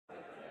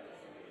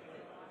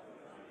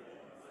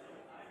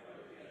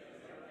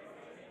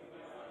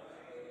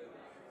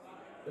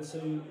let's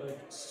say like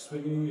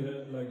swinging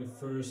like the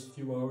first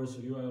few hours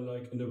you are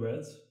like in the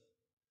red,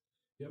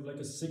 you have like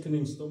a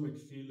sickening stomach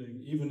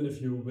feeling even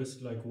if you whisk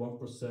like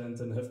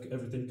 1% and have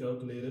everything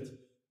calculated.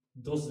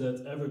 Does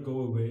that ever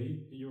go away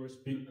in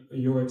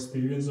your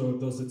experience, or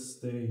does it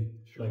stay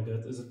like Sure.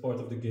 that? Is it part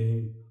of the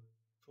game?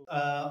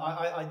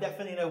 I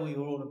definitely know what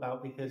you're all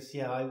about because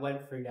yeah, I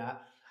went through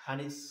that,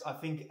 and it's I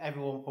think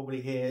everyone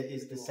probably here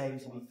is the same.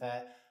 To be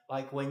fair,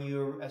 like when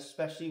you're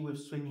especially with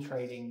swing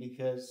trading,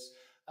 because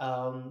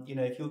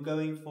if you're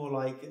going for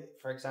like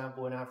for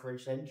example an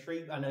average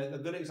entry, and a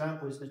good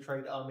example is the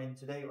trade that I'm in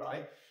today,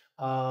 right?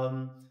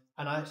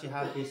 And I actually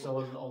had this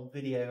on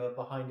video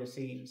behind the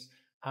scenes,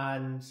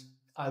 and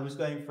I was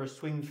going for a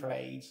swing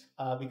trade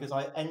because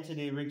I entered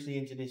originally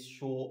into this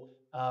short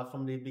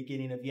from the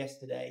beginning of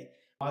yesterday.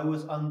 I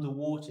was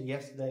underwater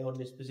yesterday on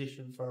this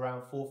position for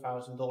around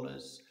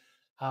 $4,000.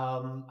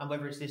 And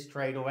whether it's this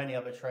trade or any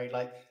other trade,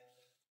 like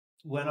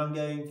when I'm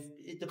going,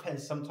 it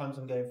depends. Sometimes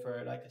I'm going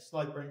for like a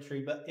sniper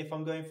entry, but if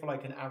I'm going for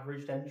like an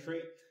averaged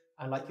entry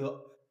and like you're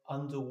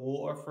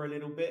underwater for a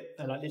little bit,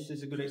 and like this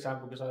is a good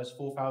example because I was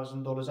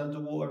 $4,000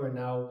 underwater and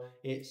now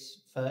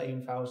it's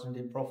 13,000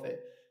 in profit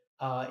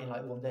in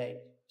like one day.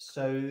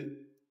 So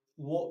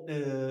what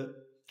the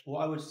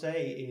what I would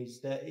say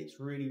is that it's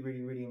really,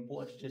 really, really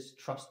important to just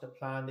trust the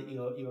plan that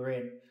you're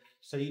in.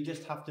 So you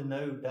just have to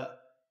know that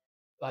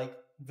like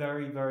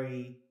very,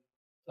 very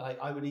like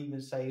I would even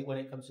say when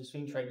it comes to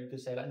swing trading, you could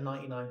say like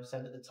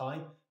 99% of the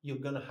time, you're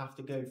gonna have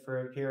to go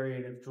through a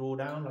period of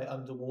drawdown, like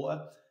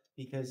underwater,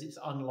 because it's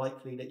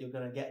unlikely that you're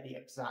gonna get the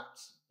exact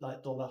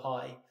like dollar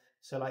high.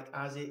 So like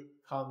as it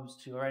comes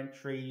to your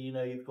entry,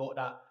 you've got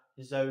that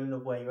zone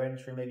of where you're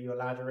entering, maybe you're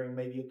laddering,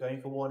 maybe you're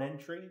going for one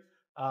entry.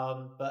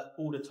 But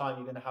all the time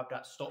you're gonna have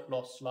that stop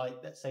loss, like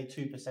let's say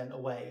 2%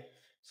 away.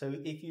 So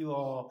if you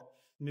are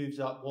moves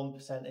up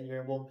 1% and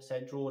you're in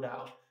 1%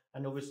 drawdown,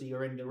 and obviously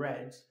you're in the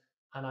red,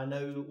 and I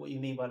know what you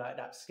mean by like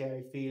that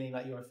scary feeling,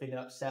 like you're feeling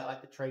upset,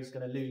 like the trade's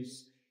going to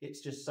lose. It's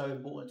just so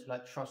important to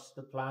like trust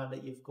the plan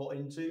that you've got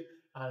into.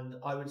 And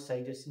I would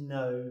say just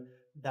know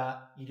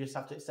that you just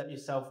have to accept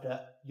yourself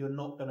that you're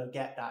not going to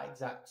get that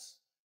exact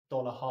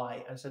dollar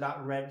high. And so that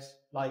red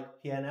like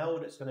PNL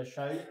that's going to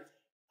show,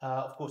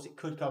 of course, it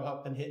could come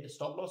up and hit the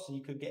stop loss, so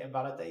you could get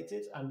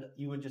invalidated, and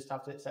you would just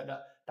have to accept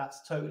that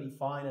that's totally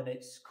fine, and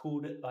it's cool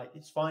that like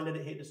it's fine that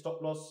it hit the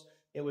stop loss.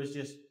 It was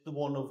just the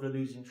one of the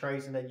losing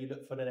trades, and then you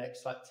look for the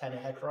next like 10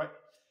 ahead, right?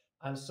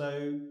 And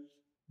so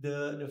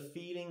the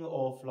feeling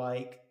of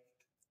like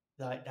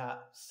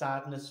that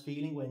sadness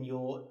feeling when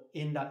you're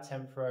in that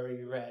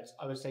temporary red,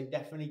 I would say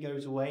definitely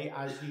goes away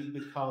as you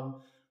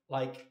become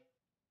like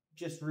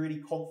just really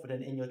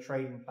confident in your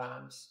trading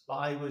plans.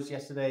 Like I was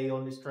yesterday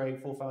on this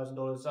trade,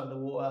 $4,000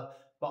 underwater,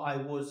 but I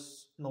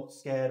was not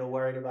scared or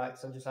worried about it.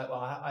 So I'm just like, well,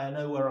 I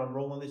know where I'm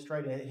wrong on this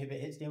trade. And if it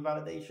hits the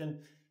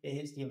invalidation, it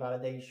hits the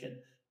invalidation.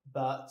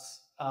 But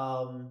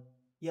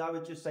yeah, I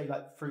would just say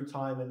like through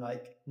time and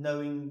like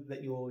knowing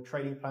that your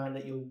trading plan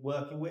that you're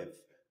working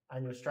with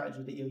and your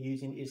strategy that you're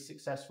using is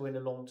successful in the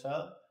long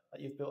term,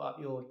 that you've built up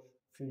your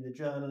through the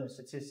journal and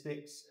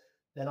statistics,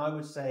 then I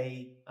would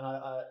say,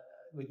 and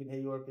we can hear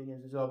your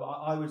opinions as well. But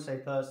I would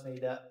say personally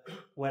that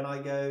when I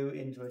go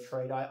into a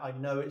trade, I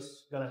know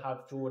it's going to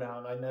have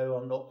drawdown. I know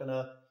I'm not going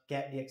to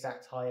get the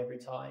exact high every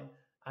time,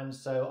 and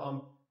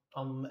so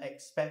I'm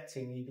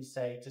expecting, you could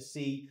say, to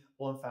see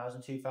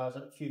 1,000,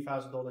 2,000, a few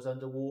 $1,000s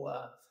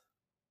underwater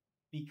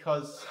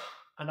because,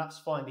 and that's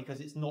fine because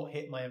it's not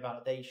hit my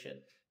invalidation.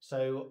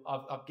 So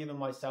I've given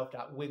myself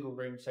that wiggle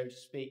room, so to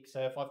speak.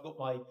 So if I've got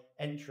my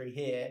entry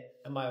here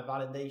and my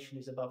validation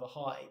is above a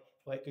high,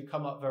 well, it could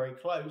come up very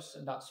close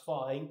and that's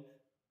fine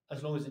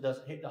as long as it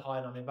doesn't hit the high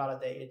and I'm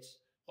invalidated.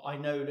 But I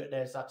know that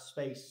there's that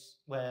space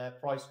where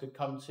price could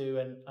come to,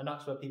 and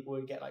that's where people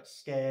would get like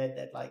scared.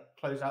 They'd like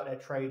close out their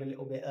trade a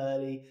little bit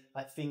early,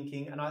 like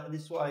thinking. And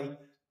this is why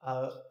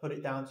I put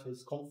it down to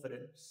is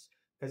confidence.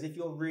 Because if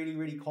you're really,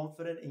 really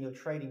confident in your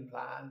trading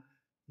plan,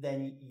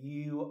 then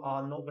you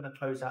are not going to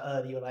close out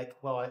early. You're like,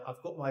 well,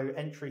 I've got my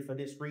entry for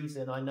this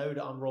reason. I know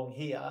that I'm wrong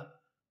here.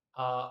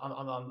 Uh, I'm,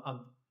 I'm, I'm, I'm,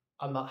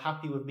 I'm not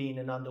happy with being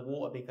in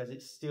underwater because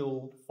it's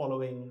still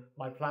following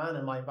my plan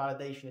and my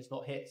invalidation is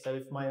not hit. So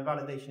if my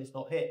invalidation is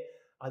not hit,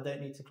 I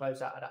don't need to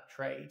close out of that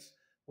trade.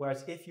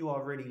 Whereas if you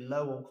are really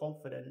low on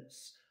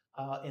confidence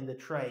in the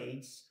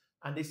trades,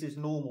 and this is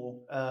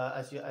normal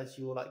as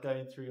you're like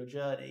going through your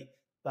journey,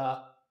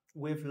 but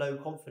with low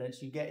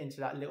confidence, you get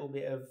into that little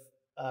bit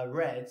of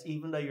reds,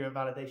 even though your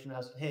invalidation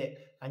hasn't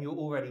hit, and you're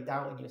already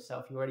doubting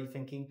yourself. You're already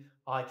thinking,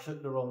 I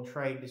took the wrong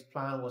trade. This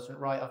plan wasn't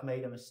right. I've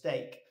made a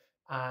mistake.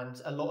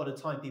 And a lot of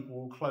the time, people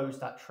will close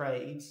that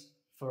trade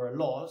for a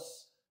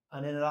loss,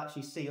 and then they'll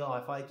actually see, oh,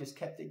 if I just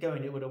kept it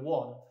going, it would have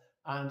won.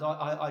 And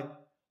I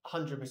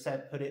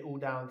 100% put it all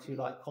down to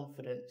like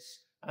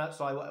confidence. And that's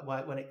why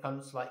when it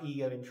comes to like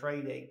ego in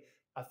trading,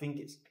 I think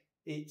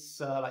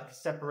it's like a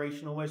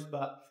separation almost,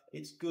 but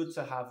it's good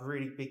to have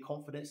really big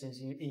confidence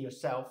in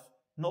yourself,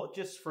 not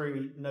just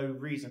through no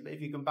reason, but if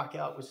you can back it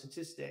up with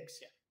statistics.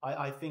 Yeah.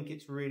 I think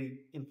it's really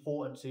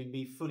important to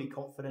be fully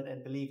confident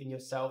and believe in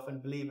yourself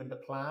and believe in the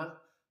plan.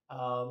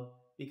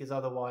 Because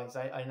otherwise,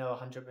 I know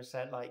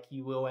 100% like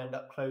you will end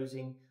up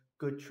closing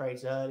good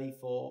trades early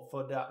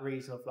for that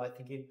reason of like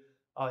thinking,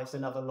 oh, it's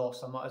another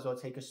loss. I might as well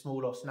take a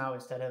small loss now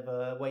instead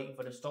of waiting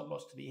for the stop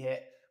loss to be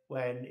hit.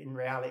 When in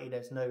reality,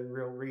 there's no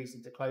real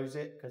reason to close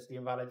it because the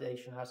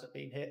invalidation hasn't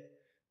been hit.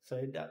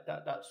 So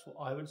that's what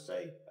I would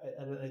say.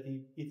 I don't know if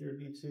either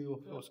of you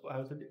two or Scott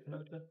has a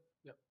different answer.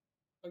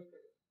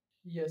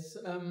 Yes,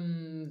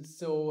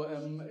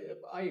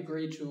 I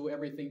agree to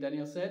everything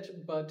Daniel said,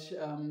 but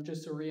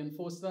just to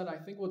reinforce that, I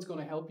think what's going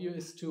to help you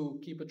is to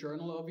keep a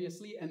journal,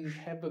 obviously, and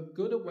have a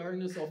good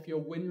awareness of your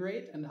win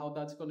rate and how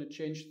that's going to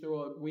change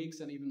throughout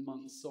weeks and even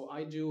months. So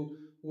I do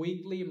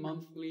weekly,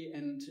 monthly,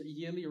 and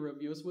yearly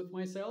reviews with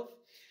myself.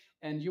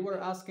 And you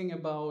were asking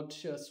about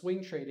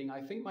swing trading.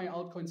 I think my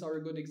altcoins are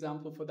a good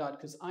example for that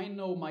because I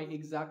know my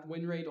exact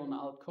win rate on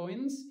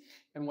altcoins.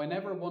 And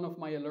whenever one of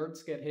my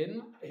alerts get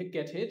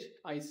hit,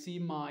 I see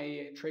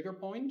my trigger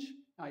point.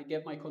 I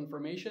get my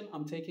confirmation.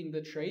 I'm taking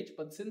the trade.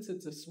 But since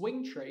it's a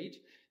swing trade,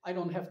 I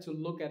don't have to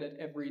look at it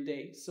every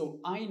day. So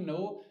I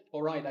know,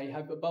 all right, I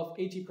have above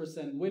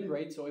 80% win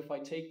rate. So if I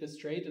take this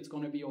trade, it's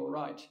going to be all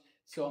right.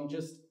 So I'm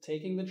just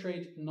taking the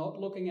trade, not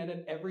looking at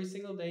it every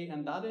single day.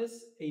 And that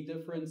is a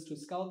difference to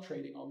scalp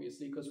trading,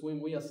 obviously, because when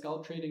we are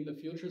scalp trading the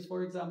futures,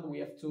 for example, we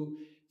have to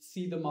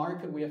see the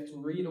market, we have to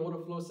read order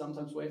flow,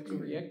 sometimes we have to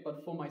react.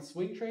 But for my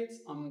swing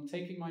trades, I'm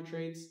taking my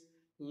trades,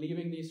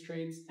 leaving these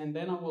trades, and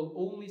then I will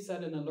only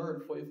set an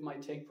alert for if my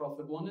take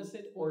profit one is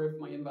hit or if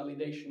my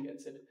invalidation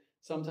gets hit.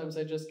 Sometimes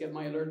I just get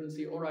my alert and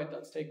see, all right,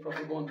 that's take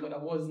profit one, but I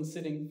wasn't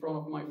sitting in front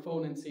of my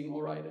phone and seeing,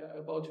 all right,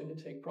 about to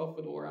hit take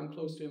profit or I'm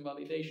close to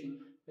invalidation.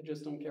 I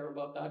just don't care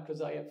about that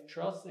because I have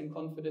trust and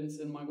confidence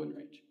in my win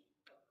rate.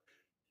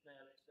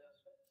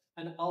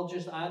 And I'll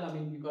just add, I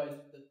mean, you guys,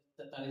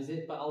 that is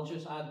it, but I'll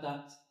just add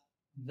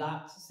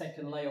that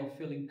second layer of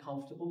feeling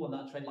comfortable on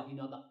that trade, like, you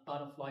know, that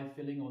butterfly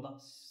feeling or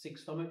that sick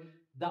stomach,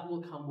 that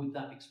will come with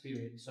that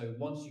experience. So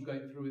once you go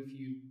through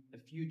a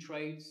few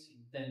trades,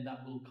 then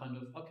that will kind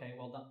of, okay,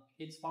 well,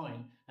 it's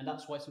fine. And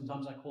that's why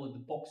sometimes I call it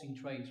the boxing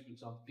trades, for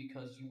example,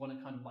 because you want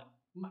to kind of like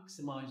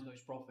maximize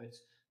those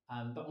profits.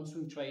 But on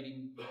swing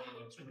trading,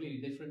 it's completely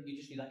different. You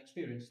just need that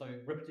experience, so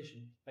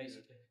repetition,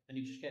 basically, and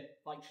you just get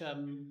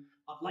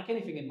like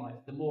anything in life.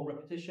 The more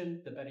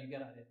repetition, the better you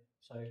get at it.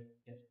 So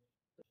yeah.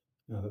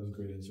 No, that was a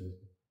great answer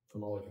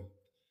from all of you.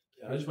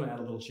 Yeah, I just want to add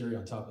a little cherry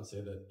on top and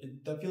say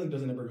that that feeling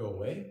doesn't ever go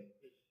away,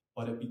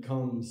 but it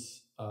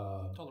becomes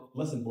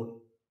less important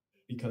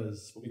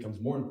because what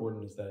becomes more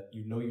important is that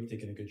you know you've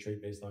taken a good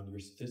trade based on your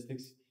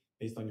statistics,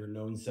 based on your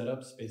known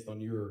setups, based on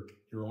your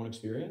own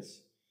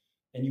experience.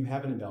 And you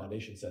have an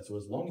invalidation set. So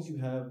as long as you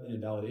have an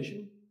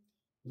invalidation,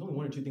 there's only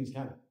one or two things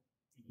can happen.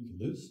 You can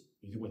lose,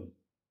 you can win.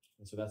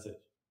 And so that's it.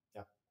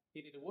 Yeah.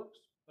 It either works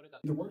or it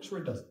doesn't. Either works or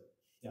it doesn't.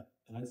 Yeah.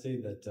 And I'd say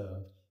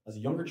that as a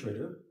younger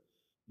trader,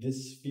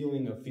 this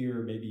feeling of fear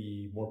may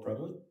be more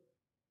prevalent,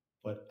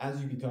 but as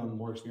you become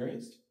more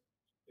experienced,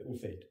 it will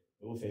fade.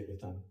 It will fade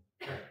with time.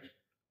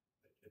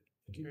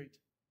 Thank you. Great.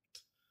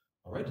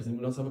 All right. Does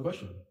anyone else have a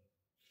question?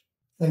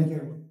 Thank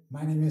you.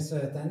 My name is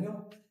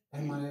Daniel.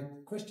 And my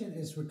question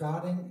is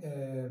regarding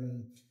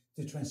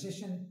the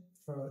transition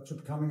to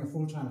becoming a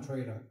full-time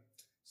trader.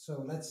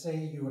 So let's say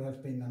you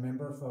have been a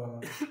member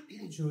for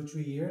 2 or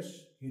 3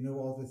 years, you know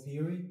all the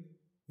theory,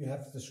 you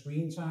have the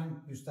screen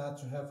time, you start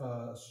to have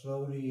a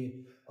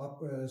slowly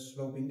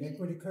sloping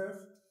equity curve,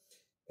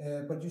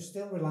 but you're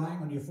still relying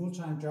on your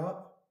full-time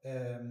job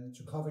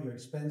to cover your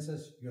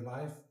expenses, your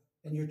life,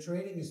 and your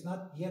trading is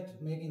not yet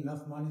making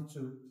enough money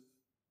to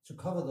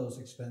cover those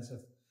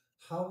expenses.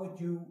 How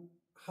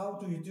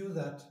do you do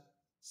that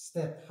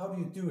step? How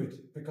do you do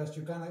it? Because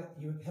you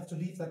have to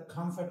leave that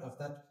comfort of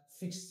that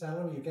fixed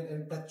salary. You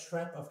get that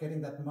trap of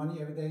getting that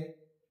money every day,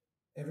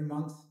 every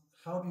month.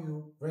 How do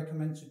you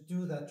recommend to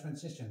do that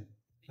transition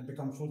and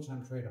become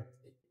full-time trader?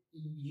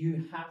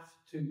 You have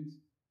to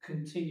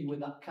continue with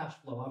that cash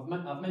flow.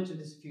 I've mentioned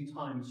this a few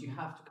times. You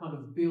have to kind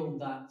of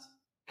build that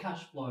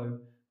cash flow,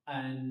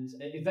 and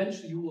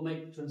eventually you will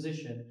make the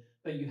transition.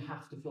 But you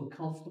have to feel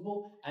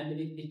comfortable, and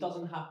it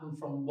doesn't happen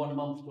from 1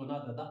 month to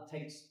another. That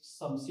takes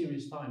some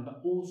serious time.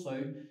 But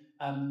also,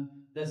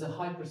 there's a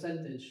high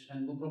percentage,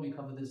 and we'll probably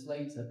cover this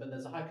later, but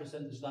there's a high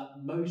percentage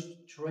that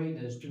most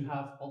traders do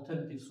have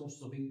alternative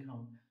sources of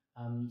income.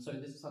 So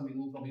this is something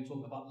we'll probably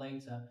talk about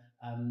later.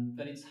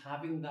 But it's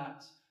having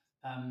that,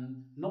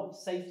 not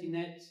safety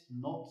net,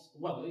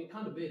 well, it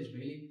kind of is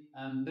really,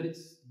 but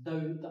it's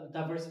the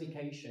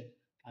diversification.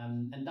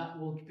 And that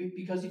will be,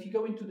 because if you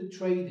go into the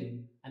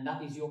trading and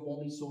that is your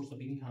only source of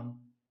income,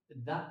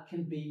 that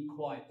can be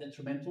quite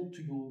detrimental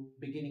to your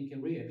beginning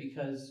career,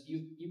 because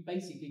you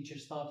basically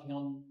just starting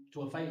on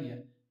to a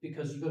failure,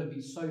 because you've got to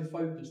be so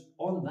focused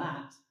on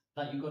that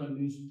you're going to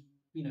lose,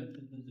 you know,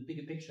 the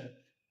bigger picture.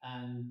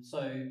 And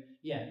so,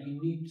 yeah,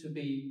 you need to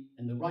be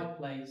in the right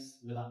place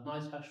with that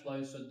nice cash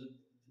flow. So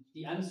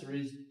the answer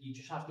is you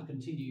just have to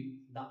continue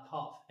that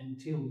path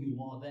until you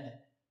are there.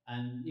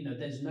 And, you know,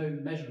 there's no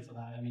measure for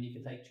that. I mean, it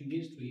could take 2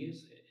 years, 3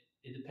 years.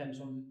 It depends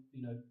on,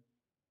 you know,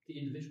 the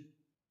individual.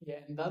 Yeah,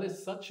 and that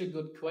is such a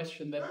good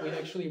question that we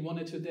actually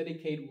wanted to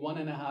dedicate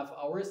 1.5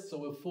 hours,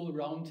 so a full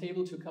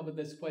roundtable to cover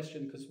this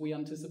question, because we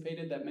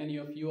anticipated that many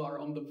of you are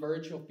on the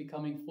verge of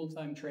becoming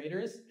full-time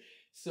traders.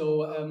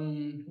 So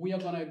we are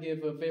going to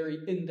give a very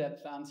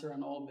in-depth answer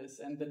on all this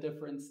and the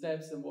different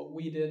steps and what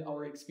we did,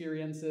 our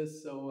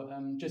experiences. So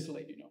just to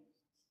let you know.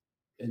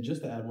 And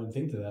just to add one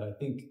thing to that, I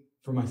think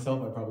for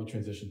myself, I probably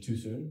transitioned too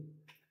soon,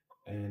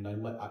 and I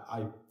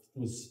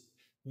was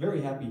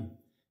very happy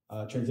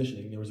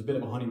transitioning. There was a bit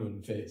of a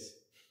honeymoon phase,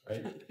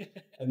 right?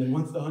 And then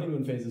once the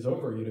honeymoon phase is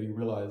over, you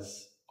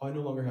realize, oh, I no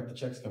longer have the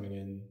checks coming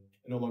in.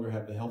 I no longer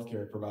have the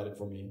healthcare provided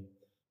for me.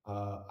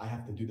 I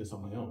have to do this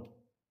on my own.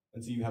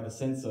 And so you have a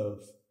sense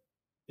of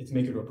it's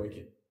make it or break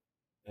it.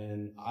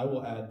 And I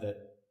will add that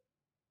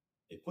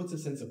it puts a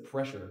sense of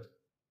pressure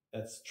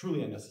that's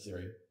truly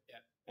unnecessary.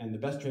 Yeah. And the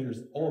best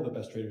traders, all the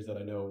best traders that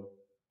I know,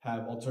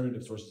 have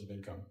alternative sources of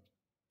income.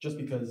 Just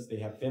because they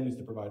have families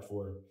to provide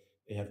for,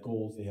 they have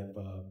goals, they have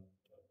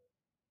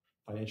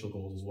financial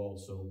goals as well.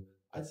 So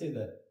I'd say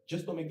that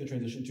just don't make the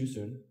transition too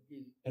soon.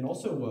 And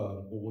also,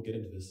 we'll get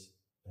into this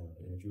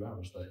in a few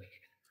hours, but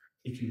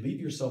if you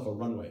leave yourself a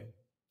runway,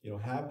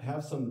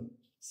 have some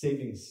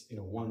savings,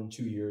 1-2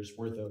 years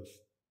worth of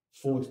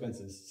full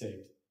expenses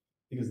saved,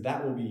 because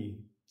that will be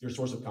your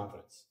source of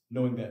confidence,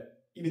 knowing that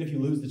even if you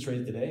lose the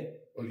trade today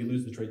or if you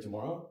lose the trade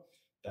tomorrow,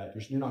 that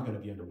you're not going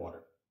to be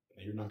underwater,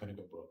 and you're not going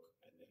to go broke,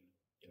 and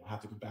then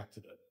have to go back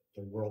to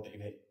the world that you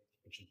hate,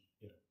 which is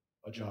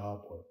a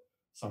job or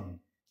some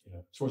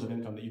source of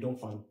income that you don't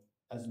find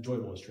as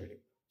enjoyable as trading.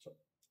 So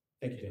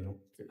thank you, Daniel.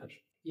 Good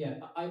question. Yeah,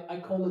 I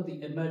call it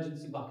the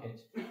emergency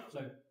bucket.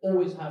 So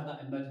always have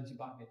that emergency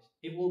bucket.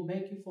 It will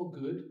make you feel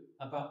good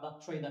about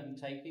that trade that you're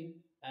taking,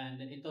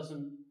 and it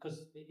doesn't,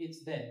 because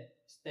it's there.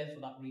 It's there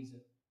for that reason.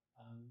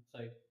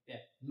 So yeah,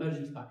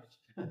 emergency bucket.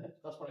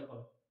 That's what I call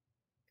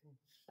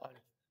it.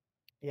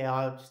 Yeah,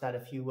 I'll just add a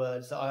few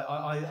words.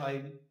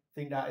 I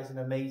think that is an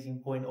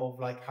amazing point of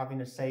like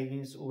having a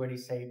savings already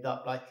saved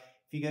up. Like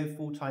if you go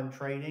full-time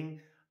trading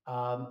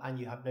and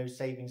you have no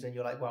savings and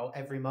you're like, well,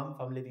 every month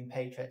I'm living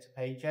paycheck to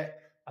paycheck,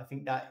 I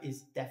think that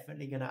is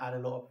definitely going to add a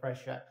lot of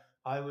pressure.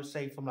 I would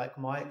say from like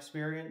my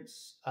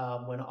experience,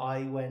 when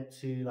I went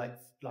to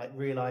like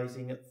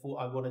realizing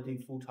I want to do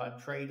full-time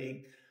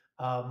trading,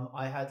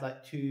 I had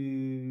like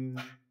two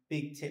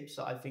big tips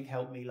that I think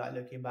helped me, like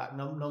looking back.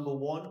 Number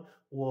one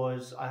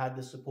was I had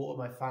the support of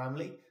my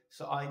family.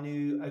 So I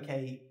knew,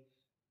 okay,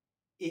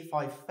 if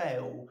I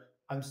fail,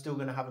 I'm still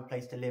going to have a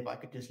place to live. I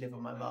could just live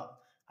with my mum.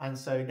 And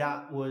so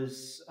that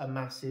was a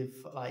massive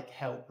like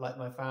help. Like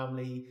my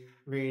family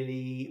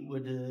really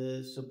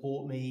would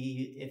support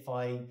me if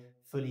I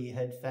fully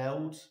had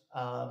failed.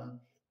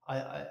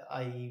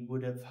 I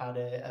would have had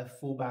a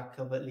fallback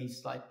of at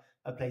least like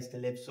a place to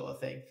live sort of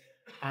thing.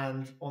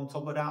 And on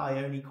top of that,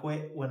 I only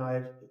quit when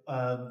I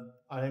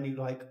only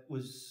like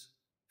was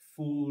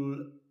full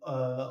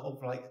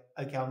of like,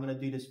 okay, I'm going to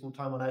do this full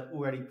time when I'd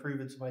already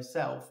proven to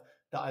myself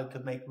that I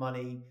could make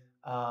money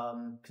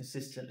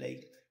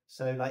consistently.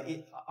 So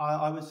like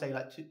I would say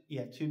like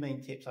two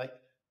main tips. Like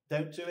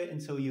don't do it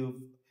until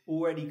you've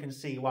already can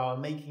see, wow,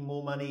 I'm making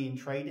more money in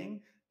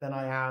trading than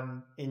I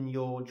am in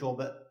your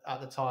job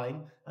at the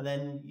time. And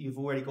then you've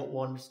already got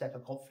one step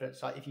of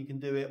confidence. Like if you can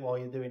do it while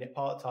you're doing it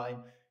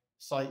part-time,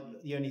 so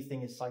the only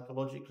thing is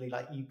psychologically,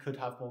 like you could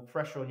have more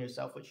pressure on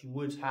yourself, which you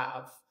would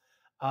have.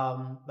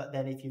 But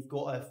then if you've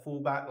got a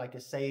fallback, like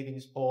a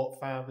savings pot,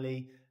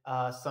 family,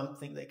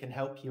 something that can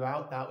help you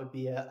out, that would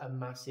be a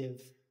massive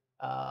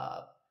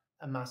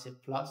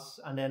plus.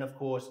 And then of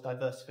course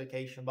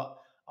diversification, but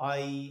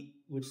I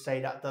would say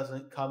that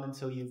doesn't come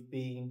until you've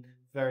been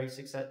very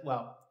successful.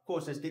 Well, of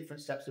course there's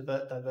different steps of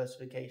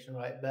diversification,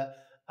 right? But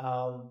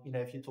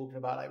if you're talking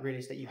about like real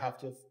estate, you have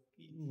to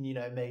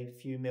have made a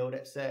few mil,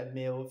 let's say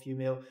a few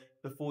mil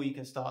before you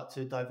can start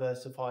to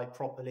diversify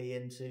properly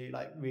into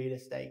like real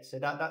estate. So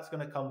that's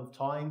going to come with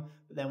time.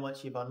 But then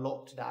once you've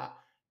unlocked that,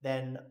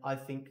 then I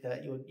think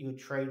that your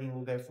trading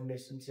will go from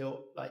this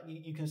until like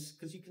you can,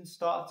 because you can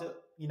start to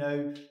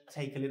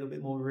take a little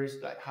bit more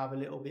risk, like have a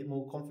little bit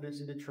more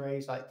confidence in the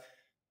trades. Like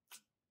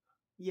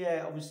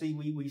yeah, obviously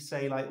we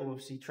say like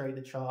obviously trade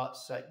the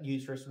charts, like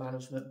use risk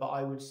management, but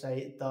I would say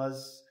it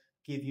does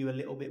give you a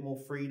little bit more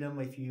freedom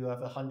if you have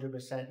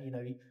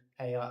 100%,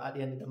 hey, at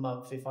the end of the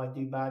month, if I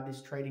do bad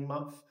this trading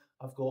month,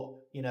 I've got,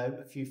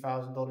 a few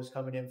 $1,000s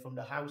coming in from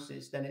the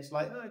houses, then it's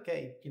like,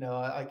 okay,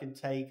 I can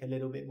take a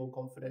little bit more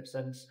confidence.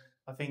 And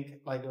I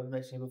think, like I was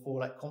mentioning before,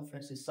 like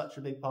confidence is such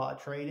a big part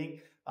of trading.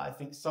 I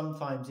think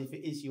sometimes if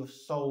it is your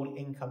sole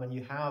income and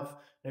you have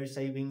no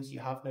savings,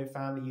 you have no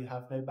family, you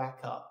have no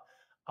backup,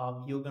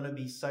 you're going to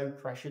be so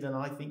pressured. And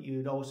I think you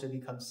would also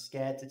become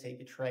scared to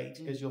take a trade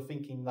because you're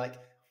thinking like,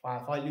 wow,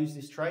 if I lose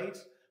this trade,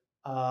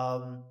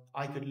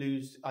 I could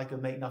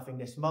make nothing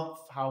this month.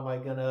 How am I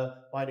going to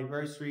buy the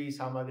groceries?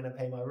 How am I going to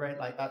pay my rent?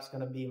 Like that's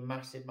going to be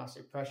massive,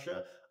 massive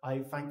pressure. I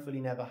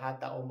thankfully never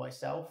had that on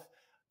myself,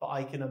 but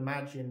I can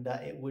imagine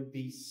that it would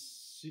be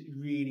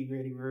really,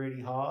 really,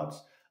 really hard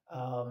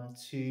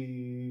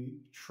to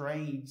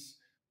trade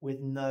with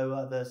no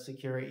other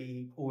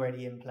security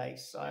already in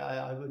place.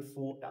 I would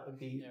thought that would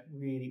be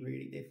really,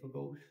 really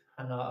difficult.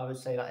 And I would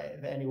say that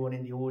if anyone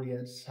in the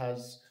audience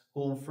has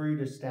gone through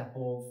the step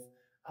of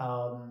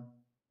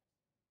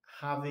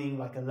having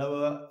like a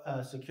lower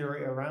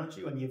security around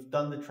you, and you've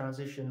done the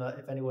transition,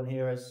 if anyone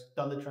here has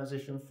done the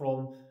transition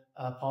from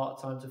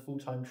part-time to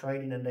full-time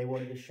trading and they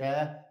wanted to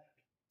share,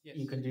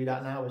 you can do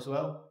that now as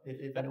well.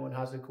 If anyone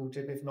has a cool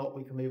tip, if not,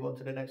 we can move on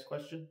to the next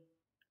question.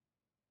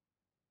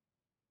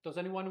 Does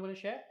anyone want to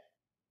share?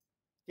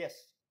 Yes.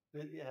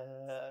 This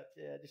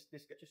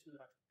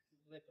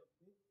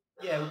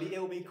yeah,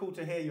 it'll be cool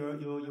to hear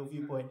your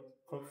viewpoint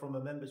from a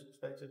member's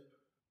perspective.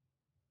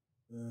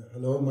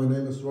 Hello, my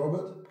name is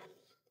Robert.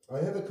 I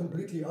have a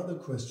completely other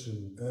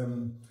question.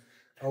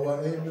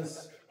 Our aim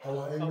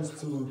is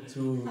to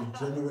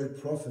generate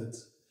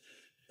profits,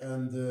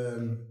 and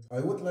I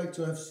would like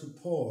to have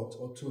support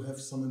or to have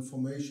some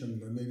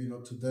information. Maybe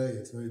not today;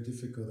 it's very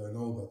difficult, I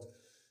know, but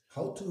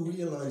how to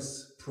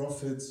realize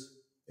profits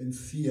in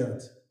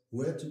fiat?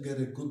 Where to get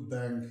a good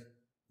bank,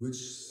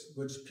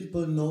 which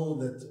people know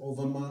that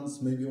over months,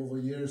 maybe over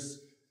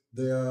years,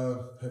 they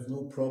have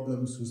no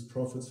problems with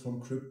profits from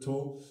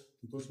crypto.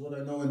 Because what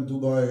I know in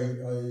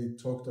Dubai, I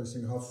talked, I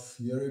think, half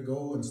a year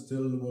ago, and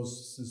still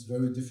it's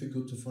very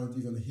difficult to find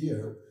even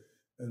here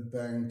a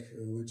bank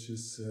which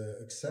is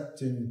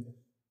accepting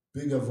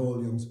bigger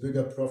volumes,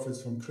 bigger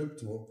profits from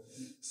crypto.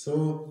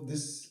 So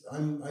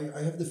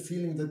I have the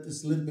feeling that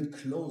it's a little bit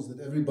close, that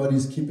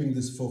everybody's keeping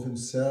this for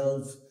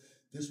himself.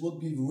 This would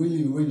be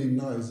really, really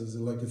nice as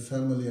like a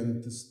family,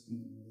 and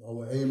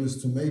our aim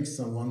is to make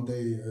one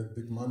day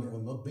big money, or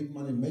not big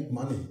money, make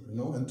money,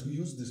 and to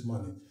use this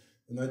money.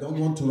 And I don't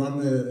want to run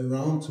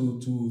around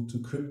to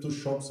crypto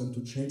shops and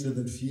to change it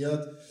in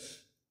fiat.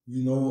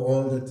 We know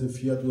all that the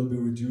fiat will be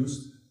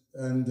reduced,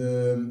 and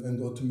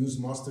or to use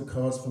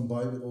MasterCards from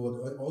Bybit,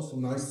 or also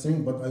nice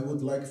thing. But I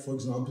would like, for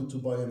example, to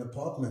buy an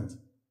apartment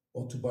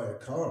or to buy a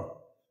car.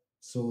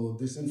 So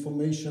this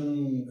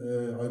information,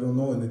 I don't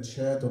know, in a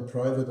chat or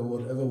private or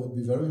whatever, would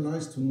be very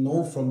nice to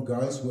know from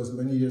guys who has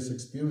many years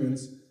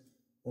experience.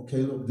 Okay,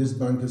 look, this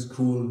bank is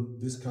cool,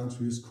 this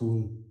country is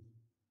cool.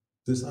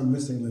 This I'm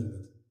missing a little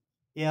bit.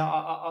 Yeah,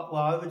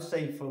 I would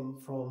say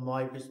from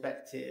my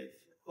perspective,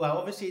 well,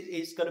 obviously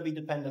it's going to be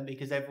dependent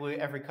because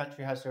every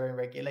country has their own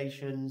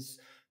regulations.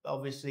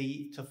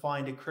 Obviously, to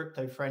find a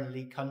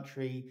crypto-friendly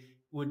country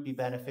would be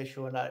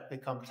beneficial, and that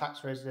become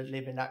tax resident,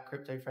 live in that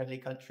crypto-friendly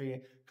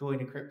country,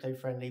 join a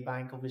crypto-friendly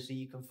bank. Obviously,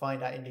 you can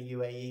find that in the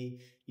UAE,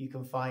 you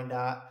can find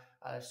that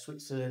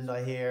Switzerland,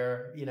 I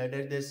hear.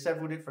 There's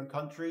several different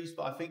countries,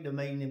 but I think the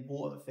main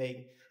important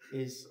thing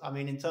is, I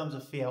mean, in terms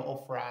of fiat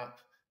off-ramp,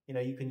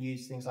 you can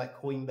use things like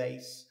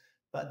Coinbase,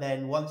 but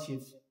then once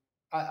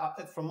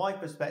from my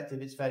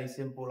perspective, it's fairly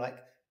simple, like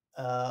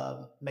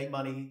make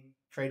money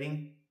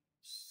trading,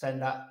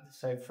 send that.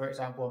 So for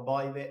example, on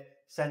Bybit,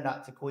 send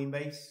that to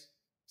Coinbase,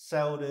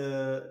 sell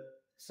the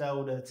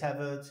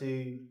Tether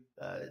to,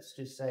 let's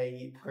just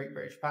say Great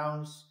British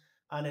Pounds,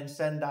 and then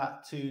send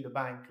that to the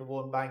bank,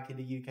 one bank in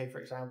the UK, for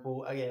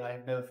example. Again, I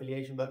have no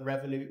affiliation, but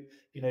Revolut,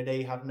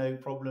 they have no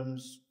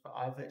problems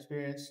I've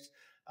experienced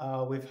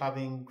with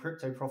having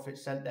crypto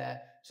profits sent there.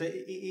 So it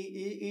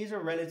is a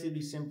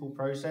relatively simple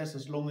process,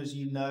 as long as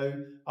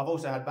I've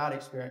also had bad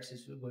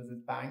experiences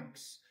with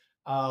banks,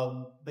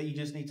 but you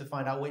just need to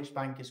find out which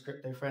bank is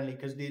crypto friendly,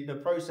 because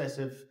the process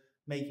of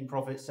making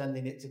profits,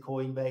 sending it to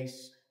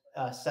Coinbase,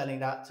 selling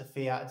that to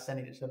fiat and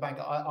sending it to the bank,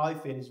 I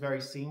feel is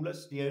very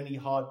seamless. The only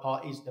hard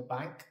part is the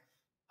bank.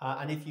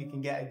 And if you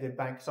can get a good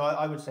bank, so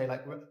I would say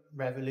like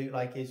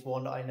Revolut is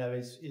one that I know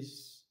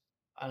is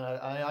and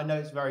I know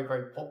it's a very,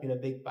 very popular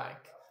big bank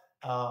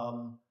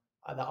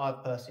that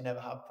I've personally never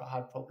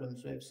had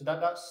problems with. So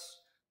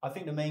that's, I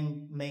think the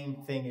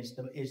main thing is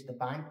the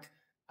bank,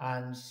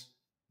 and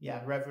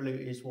yeah,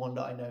 Revolut is one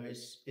that I know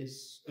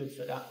is good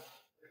for that.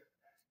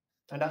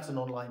 And that's an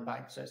online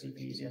bank, so it's even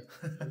easier.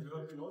 You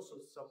have been also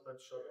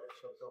sometimes shut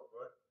down,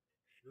 right?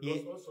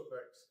 Yeah. Also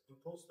banks. You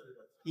posted it.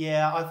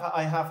 Yeah,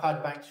 I have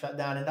had banks shut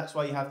down, and that's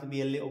why you have to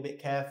be a little bit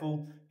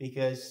careful,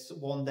 because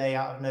one day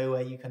out of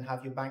nowhere you can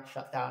have your bank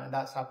shut down, and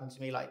that's happened to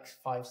me like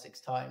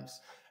 5-6 times.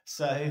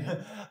 So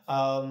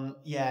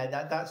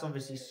yeah, that's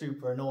obviously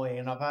super annoying.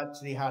 And I've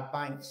actually had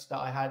banks that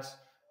I had.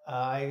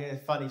 A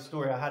funny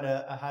story. I had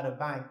a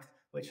bank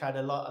which had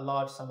a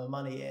large sum of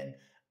money in,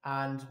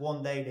 and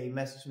one day they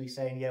messaged me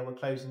saying, "Yeah, we're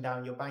closing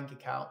down your bank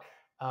account."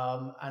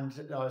 And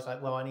I was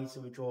like, "Well, I need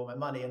to withdraw my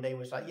money," and they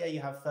was like, "Yeah,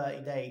 you have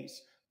 30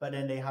 days." But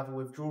then they have a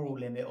withdrawal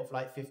limit of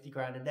like 50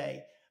 grand a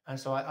day. And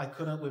so I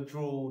couldn't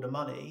withdraw all the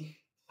money.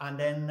 And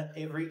then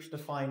it reached the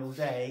final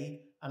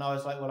day, and I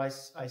was like, well,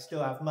 I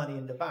still have money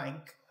in the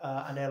bank.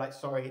 And they're like,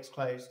 sorry, it's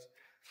closed.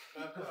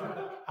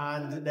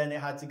 And then it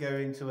had to go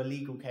into a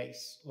legal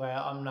case where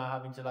I'm now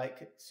having to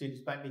like sue this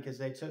bank because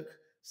they took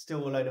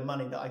still a load of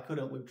money that I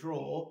couldn't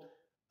withdraw.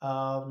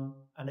 And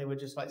they were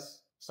just like,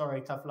 sorry,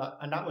 tough luck.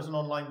 And that was an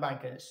online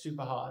bank, and it's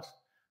super hard.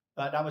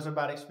 But that was a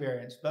bad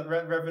experience. But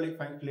Revolut,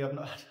 thankfully, I've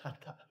not had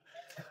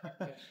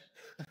that.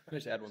 Can I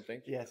just add one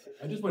thing? Yes.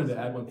 I just wanted to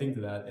add one thing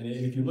to that. And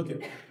if you look at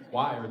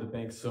why are the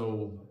banks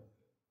so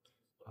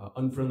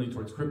unfriendly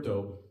towards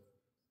crypto,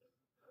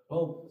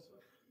 well,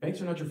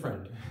 banks are not your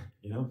friend.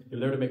 You know, they're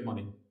there to make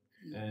money.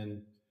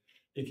 And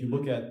if you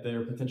look at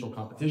their potential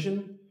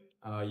competition,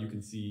 you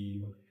can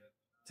see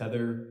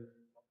Tether,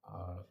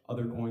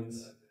 other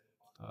coins,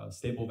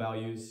 stable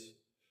values.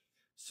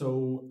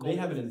 So they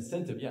have an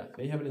incentive. Yeah,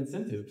 they have an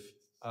incentive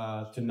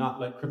to not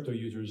let crypto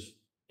users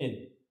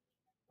in.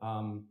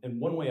 And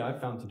one way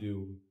I've found to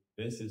do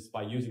this is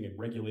by using a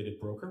regulated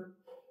broker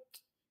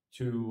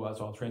so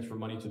I'll transfer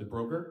money to the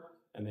broker,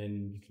 and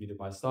then you can either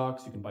buy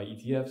stocks, you can buy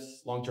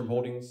ETFs, long-term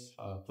holdings,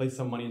 place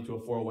some money into a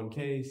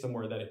 401k,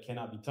 somewhere that it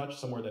cannot be touched,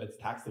 somewhere that it's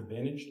tax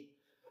advantaged.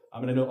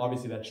 And I know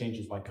obviously that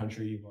changes by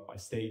country, by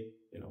state,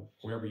 you know,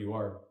 wherever you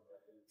are.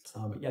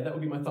 But yeah, that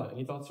would be my thought.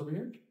 Any thoughts over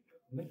here?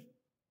 Nick?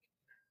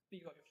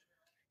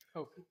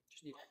 Oh,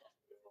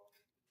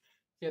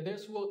 yeah,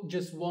 there's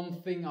just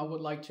one thing I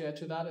would like to add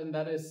to that, and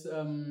that is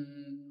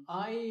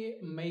I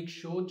make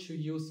sure to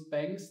use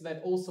banks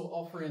that also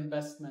offer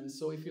investments.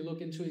 So if you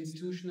look into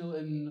institutional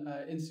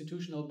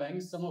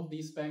banks, some of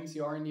these banks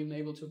you aren't even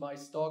able to buy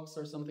stocks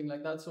or something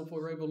like that. So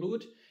for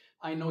Revolut,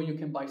 I know you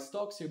can buy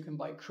stocks, you can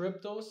buy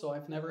crypto. So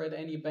I've never had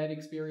any bad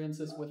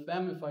experiences with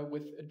them. If I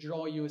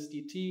withdraw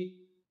USDT,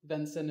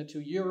 then send it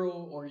to Euro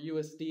or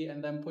USD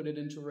and then put it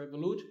into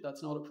Revolut,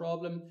 that's not a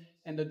problem.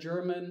 And the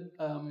German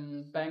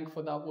bank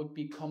for that would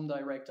be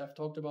Comdirect. I've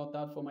talked about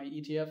that for my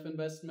ETF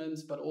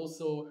investments, but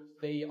also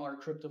they are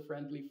crypto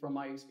friendly from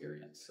my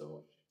experience.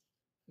 So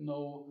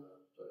no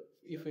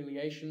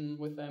affiliation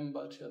with them,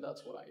 but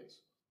that's what I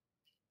use.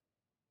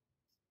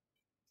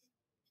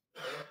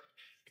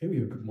 Okay, we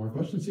have a couple more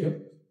questions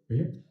here. Right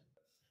here.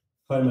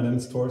 Hi, my name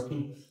is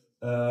Torsten.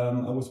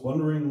 I was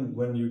wondering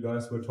when you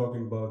guys were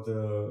talking about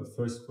the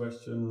first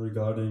question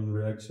regarding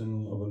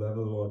reaction of a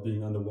level or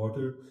being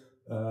underwater.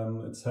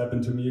 It's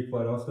happened to me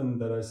quite often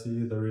that I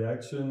see the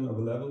reaction of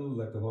a level,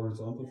 like the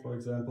horizontal, for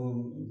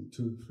example,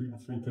 to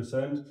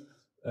 3%,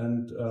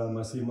 and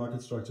I see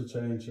market structure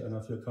change and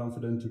I feel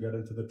confident to get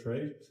into the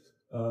trade.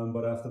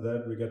 But after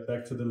that, we get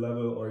back to the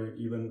level or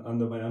even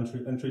under my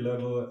entry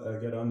level,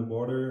 I get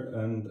underwater,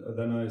 and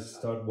then I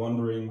start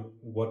wondering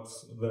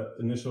what's the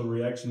initial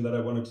reaction that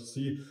I wanted to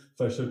see,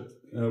 if I should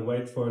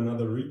wait for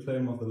another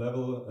reclaim of the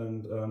level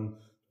and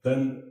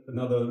then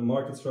another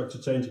market structure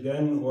change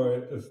again, or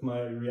if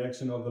my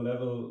reaction of the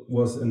level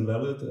was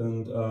invalid.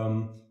 And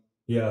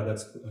yeah,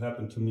 that's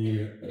happened to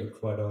me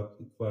quite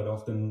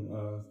often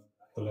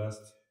the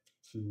last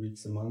 2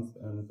 weeks, a month,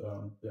 and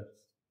yeah,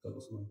 that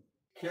was my...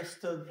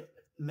 Just to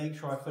make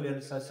sure I fully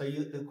understand, so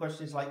the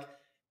question is like,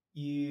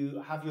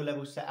 you have your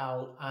level set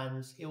out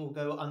and it will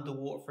go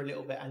underwater for a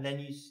little bit, and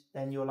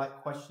then you're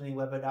like questioning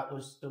whether that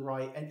was the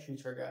right entry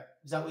trigger.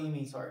 Is that what you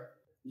mean? Sorry.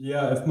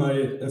 Yeah,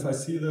 if I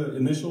see the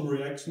initial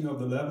reaction of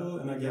the level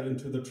and I get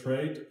into the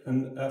trade,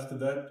 and after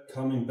that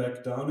coming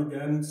back down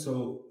again,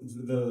 so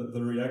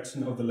the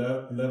reaction of the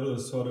level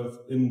is sort of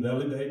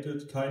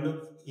invalidated, kind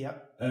of.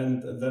 Yep.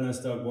 And then I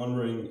start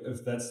wondering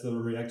if that's the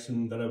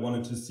reaction that I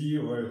wanted to see,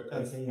 or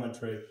if my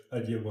trade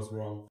idea was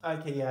wrong.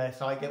 Okay, yeah,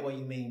 so I get what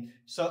you mean.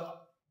 So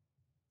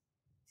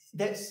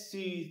let's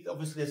see,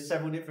 obviously there's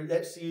several different,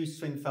 let's use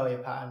swing failure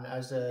pattern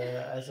as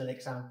an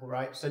example,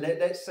 right? So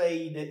let's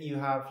say that you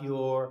have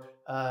your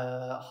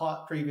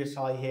previous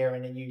high here,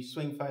 and then you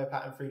swing failure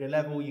pattern through the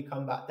level, you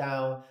come back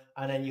down,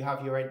 and then you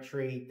have your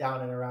entry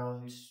down and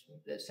around,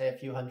 let's say a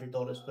few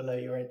 $100 below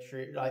your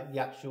entry, like the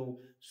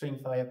actual swing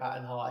failure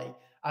pattern high,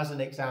 as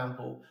an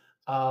example.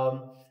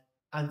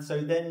 And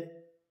so then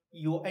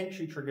your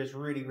entry trigger is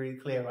really, really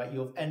clear, right?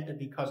 You've entered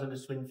because of the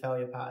swing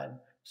failure pattern.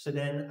 So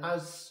then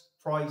as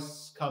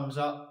price comes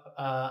up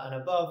and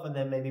above, and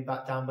then maybe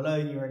back down below,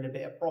 you're in a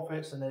bit of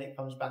profits, and then it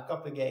comes back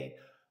up again.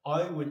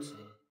 I would,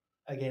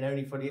 again,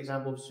 only for the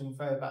example of swing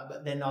failure pattern,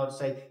 but then I would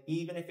say,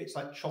 even if it's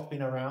like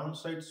chopping around,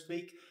 so to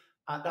speak,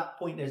 at that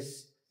point,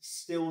 there's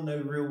still no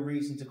real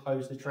reason to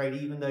close the trade,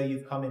 even though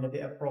you've come in a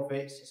bit of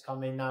profits, it's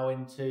come in now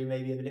into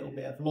maybe a little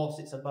bit of loss,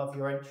 it's above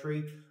your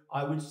entry.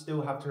 I would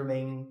still have to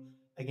remain,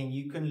 again,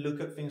 you can look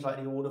at things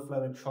like the order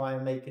flow and try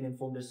and make an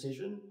informed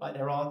decision. Like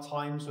there are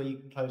times where you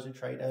can close a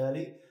trade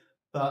early,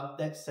 but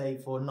let's say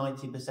for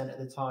 90% of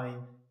the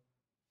time,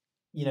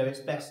 you know, it's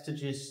best to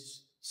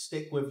just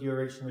stick with your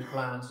original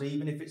plan. So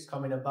even if it's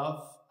coming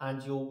above, and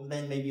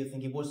then maybe you're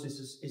thinking, is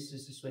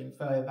this a swing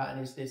failure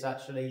pattern? Is this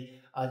actually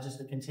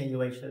just a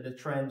continuation of the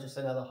trend, just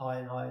another high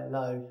and higher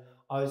low?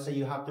 I would say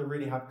you have to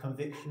really have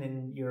conviction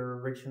in your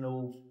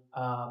original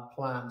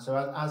plan. So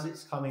as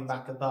it's coming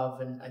back above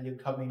and you're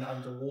coming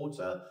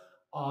underwater,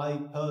 I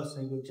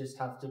personally would just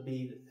have to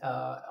be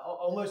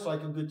almost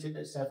like a good tip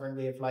that Severin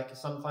gave, like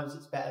sometimes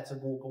it's better to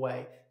walk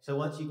away. So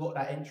once you've got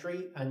that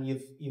entry and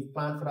you've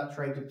planned for that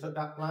trade, you took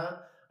that plan.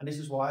 And this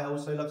is why I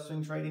also love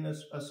swing trading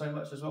so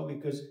much as well,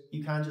 because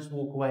you can just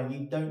walk away.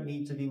 You don't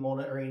need to be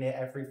monitoring it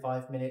every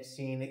 5 minutes,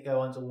 seeing it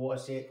go underwater,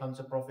 see it come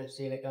to profit,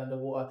 seeing it go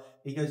underwater,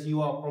 because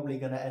you are probably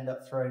going to end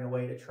up throwing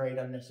away the trade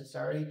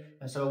unnecessarily.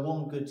 And so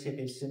one good tip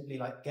is simply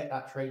like get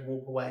that trade,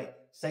 walk away,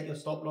 set your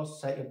stop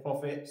loss, set your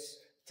profits,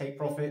 take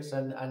profits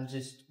and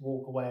just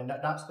walk away. And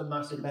that's the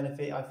massive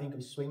benefit, I think,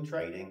 of swing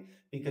trading,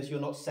 because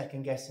you're not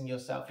second guessing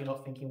yourself. You're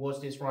not thinking,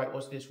 was this right?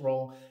 Was this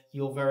wrong?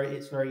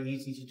 It's very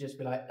easy to just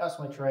be like, that's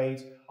my trade.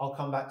 I'll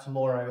come back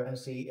tomorrow and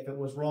see if it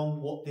was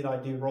wrong. What did I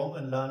do wrong?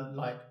 And learn,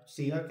 like,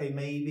 see, okay,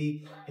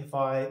 maybe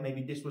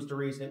maybe this was the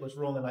reason it was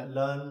wrong, and like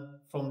learn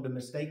from the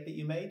mistake that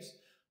you made.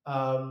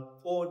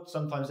 Or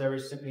sometimes there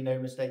is simply no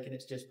mistake and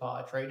it's just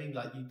part of trading.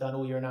 Like, you've done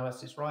all your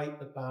analysis right,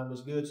 the plan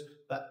was good,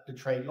 but the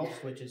trade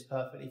lost, which is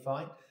perfectly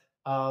fine.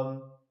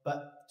 But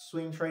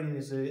swing trading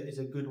is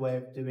a good way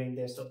of doing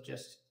this, of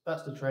just,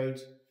 that's the trade,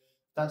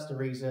 that's the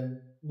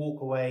reason,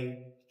 walk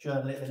away,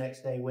 journal it the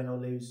next day, win or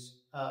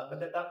lose. But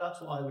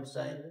that's what I would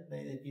say.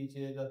 If you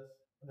two go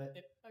a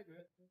bit. I agree.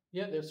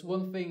 Yeah, there's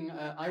one thing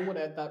I would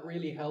add that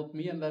really helped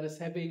me, and that is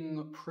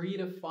having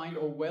predefined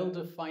or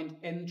well-defined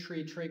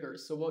entry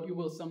triggers. So what you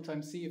will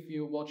sometimes see if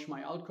you watch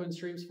my altcoin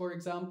streams, for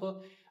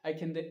example, I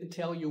can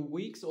tell you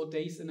weeks or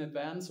days in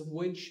advance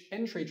which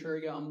entry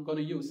trigger I'm going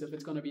to use. If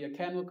it's going to be a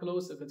candle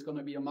close, if it's going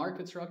to be a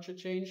market structure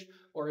change,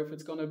 or if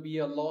it's going to be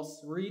a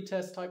loss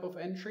retest type of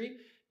entry.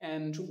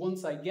 And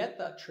once I get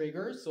that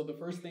trigger, so the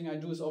first thing I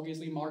do is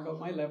obviously mark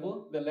out my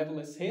level. The level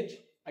is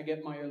hit, I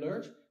get my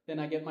alert. Then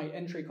I get my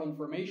entry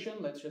confirmation.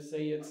 Let's just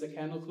say it's a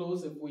candle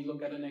close. If we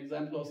look at an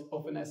example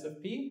of an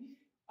SFP,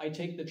 I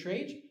take the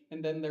trade,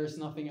 and then there's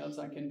nothing else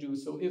I can do.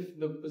 So if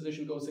the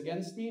position goes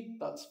against me,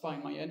 that's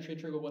fine. My entry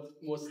trigger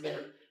was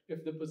there.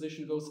 If the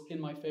position goes in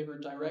my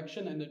favorite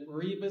direction and it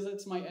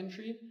revisits my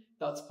entry,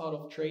 that's part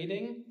of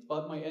trading,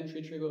 but my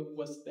entry trigger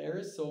was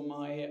there. So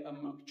my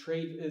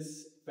trade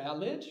is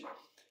valid.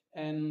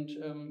 And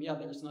yeah,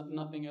 there's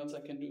nothing else I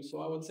can do. So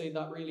I would say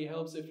that really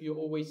helps if you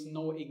always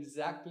know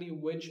exactly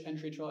which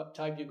entry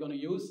type you're going to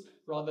use,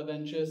 rather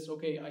than just,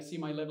 okay, I see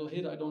my level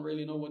hit, I don't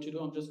really know what to do,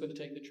 I'm just going to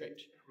take the trade.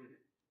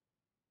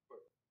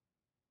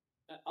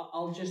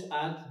 I'll just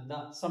add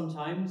that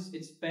sometimes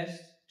it's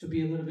best to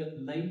be a little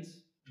bit late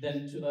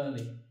than too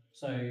early.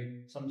 So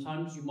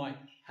sometimes you might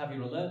have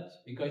your alert,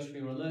 it goes for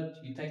your alert,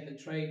 you take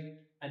the trade,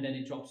 and then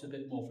it drops a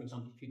bit more, for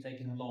example, if you're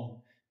taking a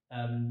long.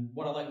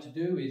 What I like to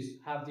do is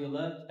have the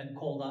alert and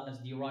call that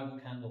as the arrival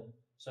candle.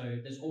 So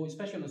there's always,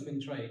 especially on a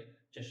swing trade,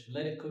 just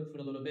let it cook for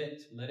a little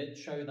bit, let it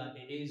show that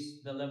it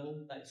is the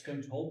level that it's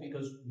going to hold,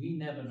 because we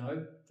never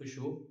know for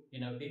sure.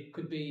 You know, it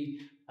could be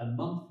a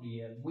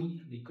monthly, a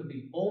weekly, it could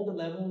be all the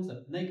levels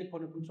at naked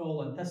point of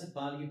control and tested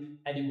value,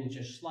 and it will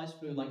just slice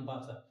through like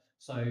butter.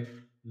 So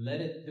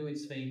let it do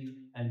its thing,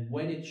 and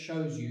when it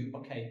shows you,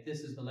 okay, this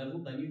is the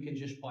level, then you can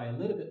just buy a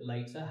little bit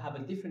later, have a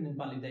different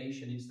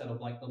invalidation instead of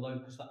like the low,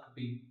 because that could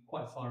be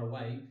quite far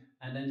away,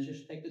 and then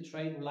just take the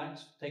trade,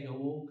 relax, take a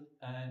walk,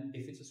 and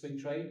if it's a swing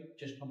trade,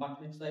 just come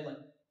back next day, like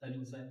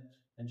Daniel said,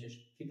 and just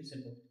keep it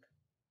simple.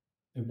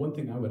 And one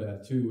thing I would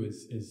add too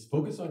is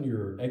focus on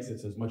your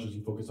exits as much as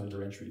you focus on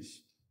your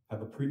entries.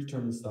 Have a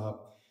predetermined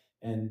stop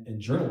and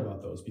journal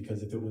about those,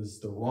 because if it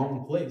was the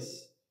wrong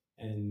place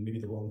and maybe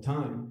the wrong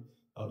time,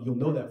 you'll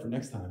know that for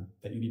next time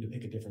that you need to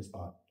pick a different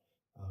spot.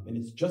 And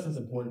it's just as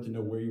important to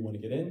know where you want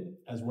to get in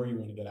as where you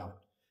want to get out.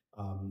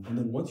 And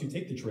then once you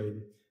take the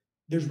trade,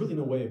 there's really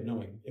no way of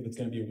knowing if it's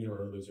going to be a winner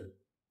or a loser.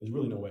 There's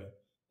really no way.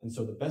 And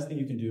so the best thing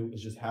you can do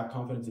is just have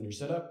confidence in your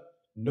setup,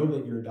 know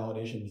that your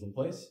invalidation is in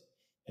place,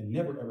 and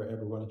never, ever,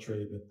 ever run a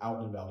trade without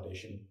an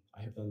invalidation.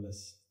 I have done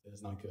this. It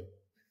is not good.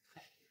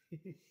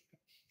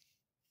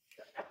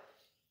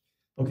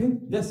 Okay,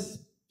 yes,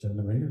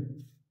 gentleman right here.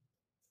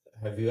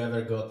 Have you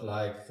ever got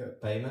like a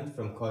payment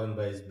from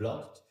Coinbase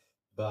blocked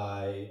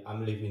by,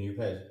 I'm living in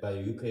UK, by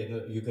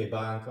UK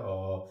bank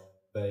or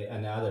by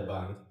any other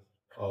bank,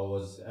 or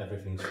was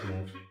everything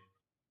smooth?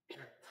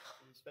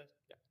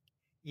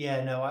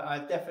 Yeah, no,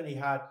 I've definitely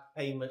had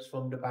payments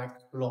from the bank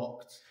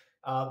blocked,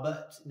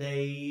 but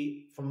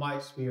they, from my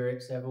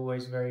experience, they're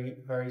always very,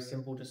 very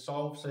simple to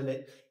solve. So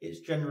that it's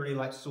generally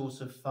like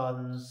source of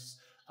funds.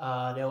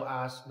 They'll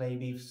ask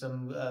maybe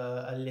some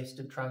a list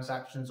of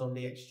transactions on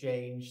the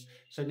exchange.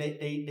 So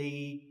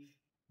they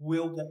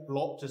will get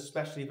blocked,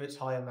 especially if it's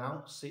high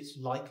amounts. It's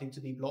likely to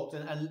be blocked.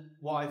 And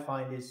what I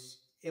find is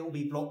it will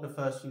be blocked the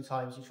first few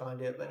times you try and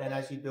do it. But then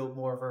as you build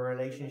more of a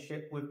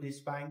relationship with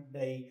this bank,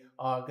 they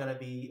are going to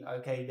be,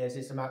 okay, there's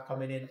this amount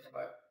coming in.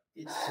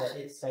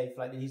 It's safe.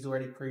 Like, he's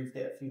already proved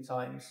it a few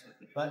times.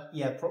 But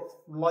yeah,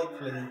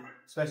 likely,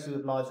 especially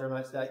with larger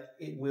amounts, that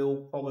it will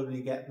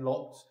probably get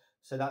blocked.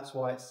 So that's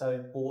why it's so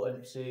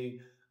important to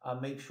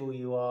make sure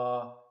you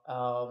are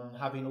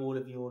having all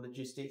of your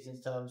logistics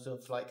in terms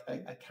of like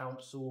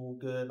accounts all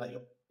good, like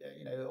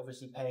you're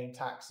obviously paying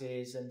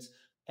taxes and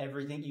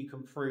everything you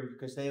can prove,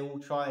 because they will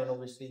try and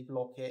obviously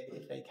block it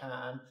if they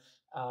can.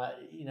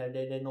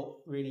 They're not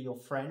really your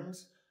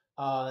friends.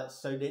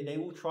 So they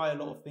will try a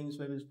lot of things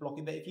with this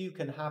blocking, but if you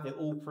can have it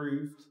all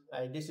proved,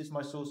 this is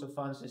my source of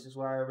funds, this is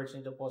where I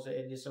originally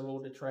deposited, these are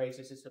all the trades,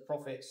 this is the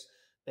profits,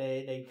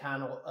 they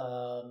cannot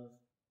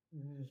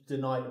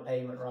deny the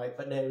payment, right?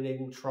 But they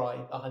will try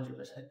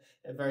 100%.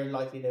 Very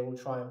likely they will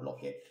try and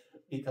block it,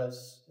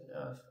 because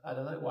I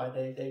don't know why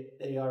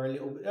they are a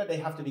little bit. They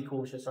have to be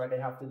cautious, right? They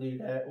have to do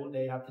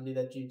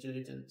their due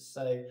diligence.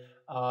 So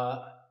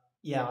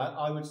yeah,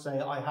 I would say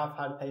I have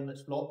had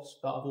payments blocked,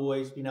 but I've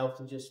always been able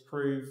to just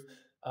prove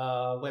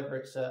whether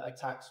it's a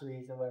tax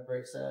reason, whether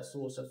it's a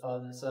source of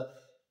funds.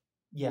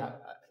 Yeah,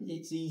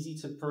 it's easy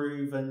to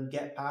prove and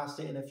get past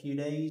it in a few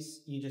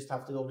days. You just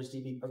have to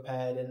obviously be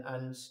prepared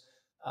and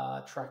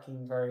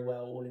tracking very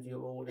well all of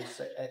your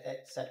orders,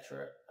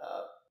 etc.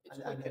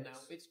 It's quicker now.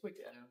 It's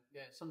quicker now.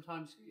 Yeah,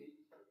 sometimes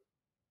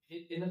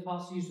in the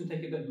past it used to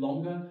take a bit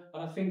longer,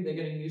 but I think they're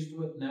getting used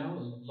to it now.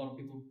 A lot of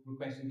people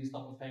requesting these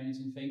type of payments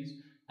and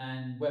things,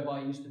 and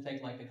whereby it used to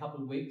take like a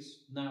couple of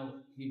weeks, now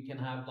you can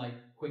have like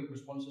quick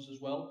responses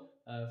as well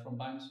from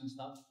banks and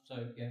stuff.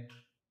 So yeah.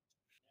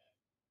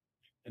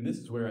 And this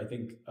is where I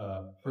think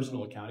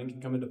personal accounting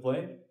can come into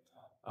play.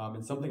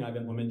 And something I've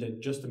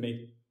implemented just to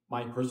make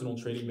my personal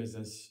trading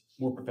business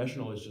more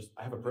professional is just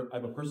I have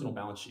a personal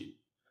balance sheet.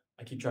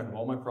 I keep track of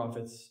all my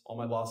profits, all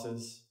my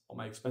losses, all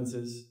my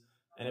expenses,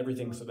 and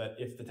everything, so that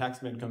if the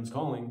taxman comes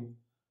calling,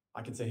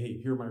 I can say, hey,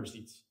 here are my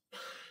receipts.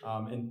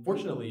 And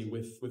fortunately,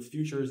 with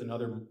futures and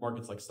other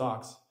markets like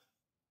stocks,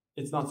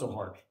 it's not so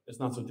hard. It's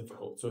not so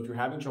difficult. So if you're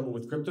having trouble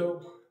with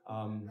crypto,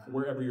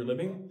 wherever you're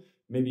living,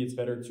 maybe it's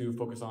better to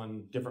focus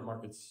on different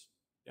markets.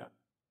 Yeah.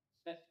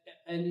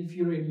 And if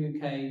you're in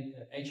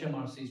UK,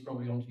 HMRC is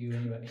probably onto you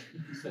anyway,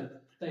 so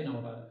they know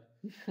about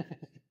it.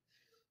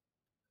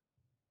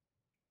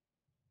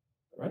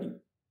 Alrighty.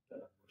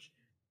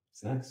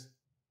 Snacks.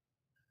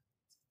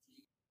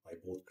 I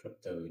bought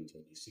crypto in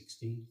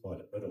 2016, quite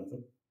a bit of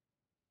it.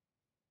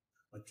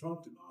 I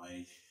tried to buy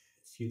a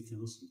few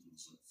thousand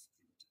of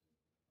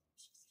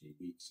crypto 3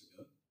 weeks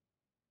ago.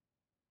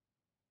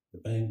 The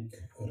bank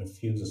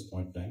refuses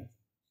point blank.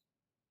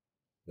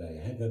 They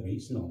have a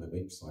reason on the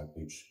website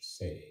which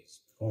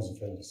says, because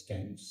of all the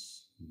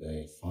scams,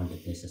 they find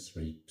it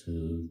necessary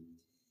to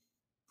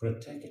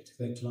protect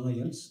their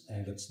clients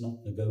and it's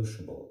not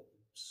negotiable.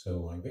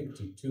 So I went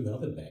to 2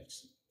 other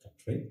banks in the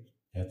country,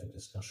 had a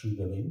discussion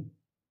with them,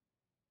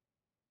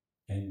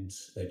 and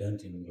they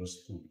don't even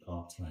respond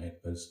after I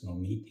had personal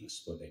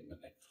meetings with them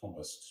and they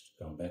promised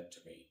to come back to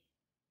me.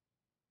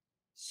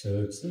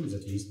 So it seems,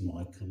 at least in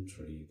my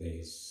country,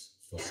 there's,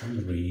 for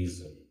some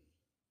reason,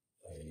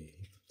 a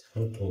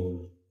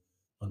total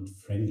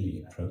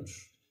unfriendly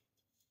approach.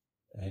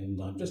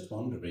 And I'm just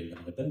wondering,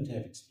 I don't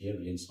have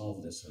experience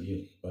of this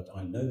really, but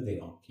I know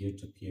there are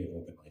peer-to-peer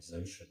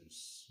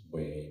organizations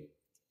where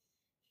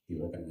the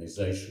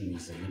organization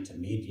is an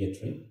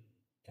intermediary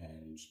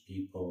and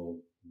people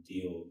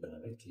deal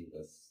directly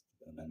with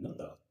one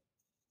another.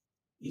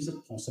 Is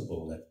it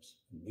possible that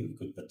we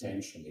could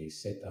potentially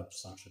set up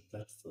such a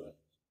platform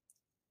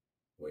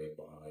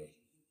whereby,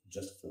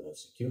 just for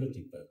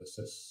security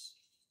purposes,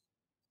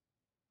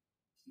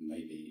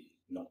 maybe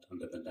not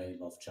under the name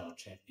of Chart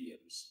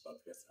Champions,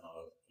 but with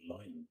our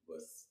line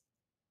with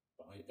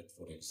Bybit,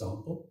 for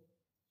example,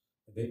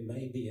 there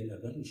may be an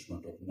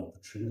arrangement or an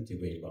opportunity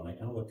whereby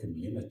our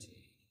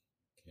community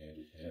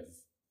can have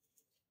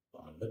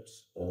Bybit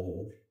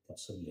or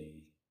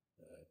possibly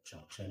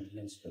Chart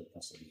Champions, but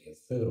possibly a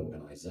third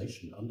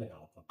organization under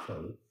our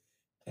control,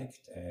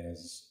 act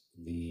as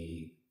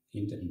the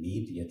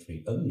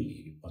intermediary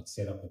only, but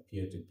set up a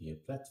peer-to-peer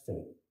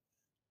platform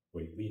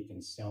where we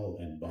can sell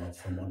and buy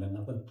from one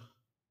another.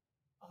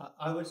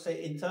 I would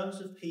say in terms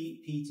of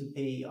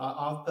P2P,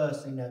 I've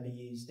personally never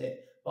used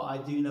it, but I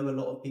do know a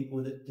lot of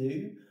people that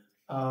do.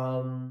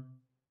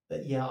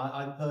 But yeah,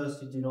 I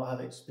personally do not have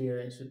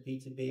experience with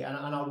P2P. And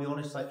I'll be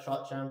honest, like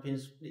Chart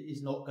Champions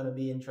is not going to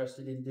be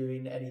interested in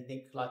doing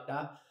anything like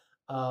that.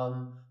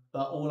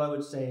 But all I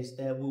would say is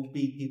there will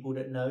be people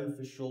that know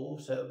for sure.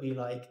 So it would be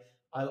like,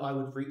 I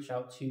would reach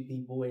out to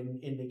people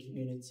in the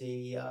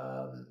community.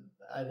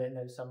 I don't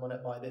know, someone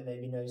at Bybit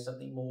maybe knows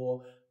something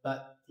more,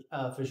 but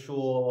for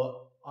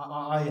sure,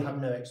 I have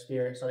no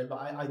experience on it, but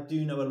I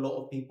do know a lot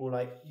of people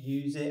like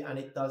use it, and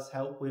it does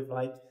help with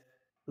like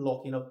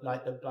blocking up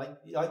like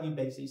you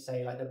basically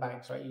say, like the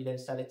banks, right? You then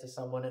sell it to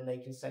someone and they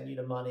can send you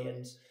the money,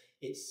 and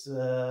it's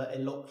a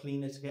lot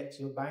cleaner to get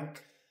to your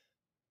bank.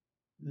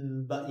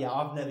 But yeah,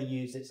 I've never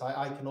used it, so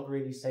I cannot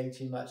really say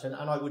too much. And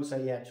I would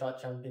say, yeah,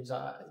 Chart Champions,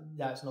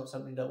 that's not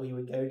something that we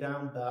would go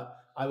down, but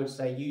I would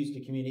say use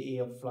the community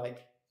of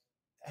like,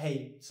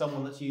 hey,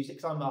 someone that's used it,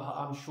 because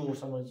I'm sure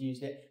someone's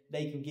used it,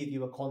 they can give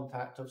you a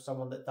contact of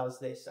someone that does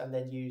this and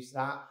then use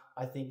that.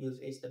 I think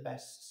is the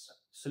best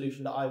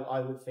solution that I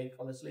would think,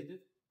 honestly.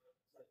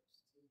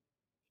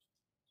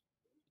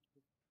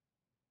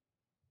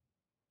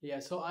 Yeah,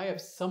 so I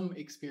have some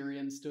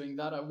experience doing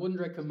that. I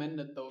wouldn't recommend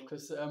it though,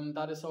 because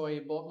that is how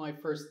I bought my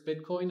first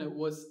Bitcoin. It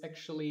was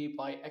actually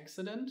by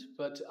accident,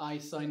 but I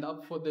signed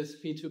up for this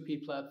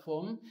P2P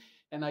platform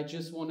and I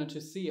just wanted to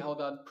see how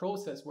that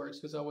process works,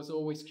 because I was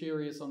always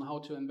curious on how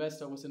to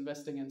invest. I was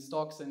investing in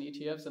stocks and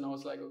ETFs and I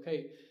was like,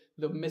 okay,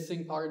 the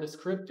missing part is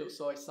crypto.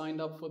 So I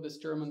signed up for this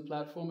German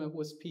platform. It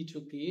was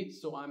P2P.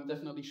 So I'm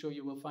definitely sure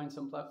you will find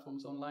some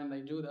platforms online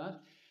that do that.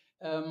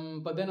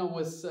 But then I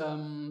was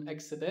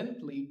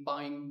accidentally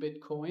buying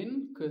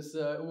Bitcoin because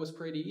it was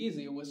pretty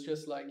easy. It was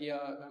just like, yeah,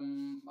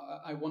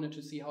 I wanted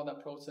to see how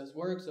that process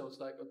works. I was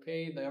like,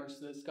 okay,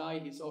 there's this guy,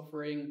 he's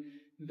offering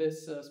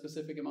this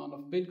specific amount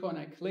of Bitcoin.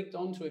 I clicked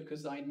onto it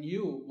because I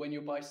knew when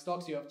you buy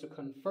stocks, you have to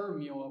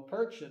confirm your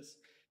purchase.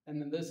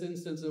 And in this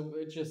instance,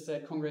 it just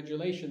said,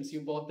 congratulations,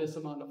 you bought this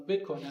amount of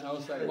Bitcoin. And I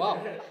was like,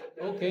 wow,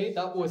 okay,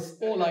 that was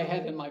all I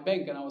had in my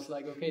bank. And I was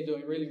like, okay, do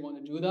I really want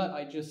to do that?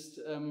 I just,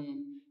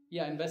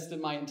 invested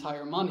my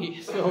entire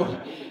money. So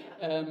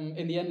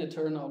in the end, it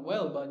turned out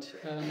well. But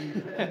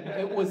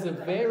it was a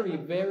very,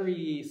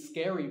 very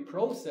scary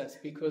process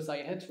because I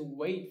had to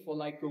wait for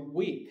like a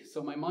week.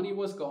 So my money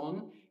was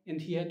gone. And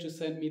he had to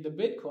send me the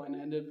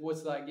Bitcoin. And it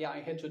was like, yeah,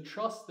 I had to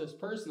trust this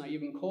person. I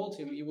even called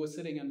him. He was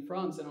sitting in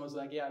France. And I was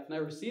like, yeah, I've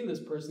never seen this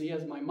person. He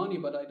has my money,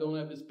 but I don't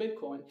have his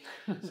Bitcoin.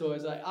 So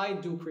I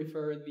do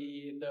prefer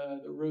the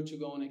route to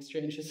go on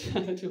exchanges,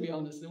 to be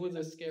honest. It was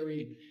a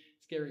scary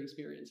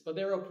experience. But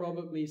there are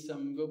probably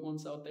some good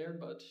ones out there.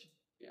 But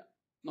yeah,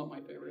 not my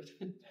favorite.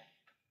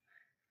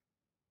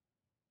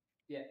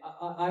 Yeah,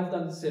 I've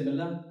done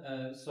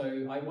similar. So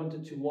I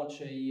wanted to watch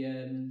a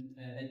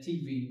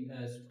TV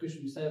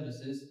subscription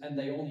services, and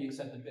they only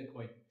accepted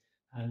Bitcoin.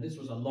 And this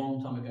was a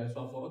long time ago.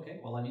 So I thought, okay,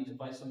 well, I need to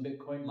buy some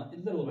Bitcoin, like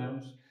in little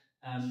amounts.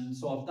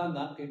 So I've done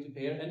that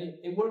peer-to-peer, and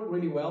it worked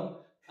really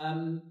well.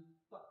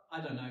 But I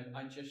don't know.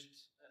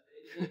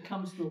 It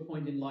comes to a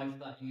point in life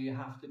that you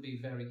have to be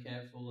very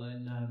careful.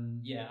 And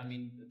I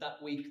mean,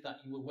 that week that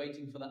you were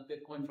waiting for that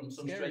Bitcoin from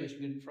some stranger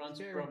in France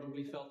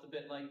probably felt a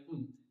bit like,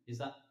 is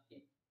that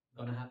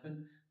going to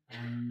happen?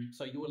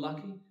 So you were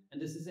lucky, and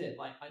this is it.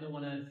 Like, I don't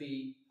want to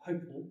be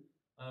hopeful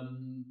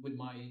with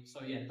my.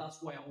 So yeah,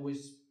 that's why I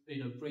always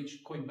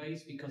breach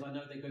Coinbase, because I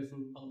know they go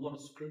through a lot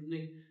of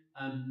scrutiny.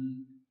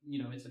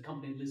 It's a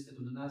company listed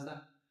on the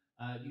Nasdaq.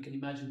 You can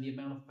imagine the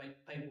amount of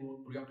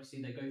paperwork,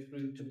 bureaucracy they go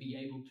through to be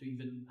able to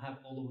even have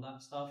all of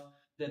that stuff.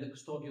 They're the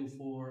custodial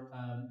for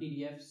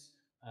ETFs.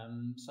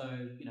 So,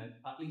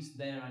 at least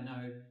there I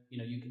know,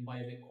 you can buy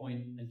a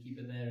Bitcoin and keep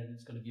it there and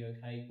it's going to be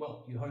okay.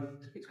 Well, you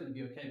hope it's going to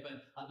be okay,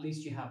 but at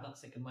least you have that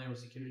second layer of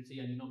security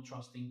and you're not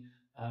trusting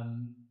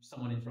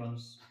someone in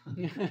France.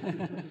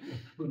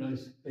 Who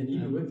knows? And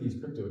even with these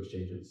crypto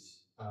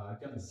exchanges,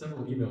 I've gotten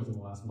several emails in the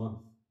last month.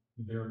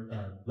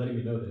 They're letting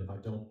me know that if I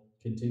don't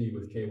continue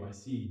with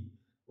KYC,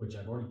 which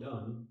I've already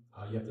done,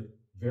 you have to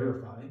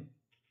verify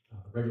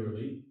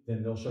regularly,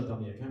 then they'll shut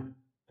down the account.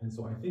 And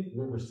so I think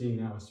what we're seeing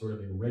now is sort of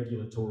a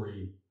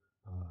regulatory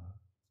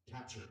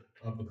capture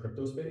of the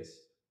crypto space,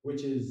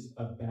 which is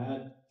a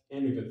bad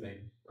and a good thing,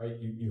 right?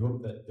 You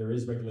hope that there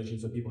is regulation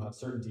so people have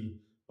certainty,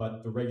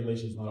 but the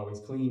regulation is not always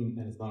clean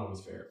and it's not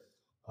always fair.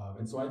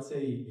 And so I'd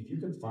say if you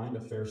can find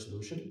a fair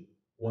solution,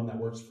 one that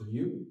works for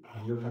you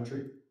and your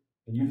country,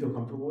 and you feel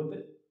comfortable with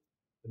it,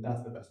 then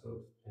that's the best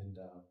move. And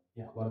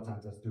a lot of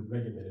times that's through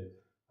regulated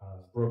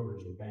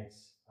brokerage or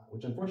banks,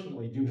 which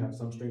unfortunately do have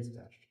some strings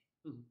attached.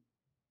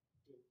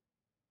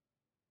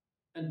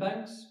 And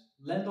banks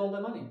lend all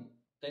their money.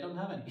 They don't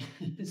have any.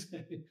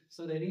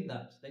 So they need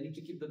that. They need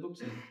to keep the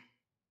books in.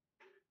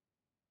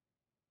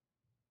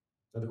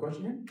 Another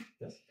question here?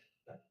 Yes.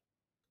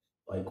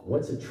 Like,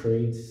 what's a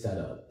trade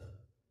setup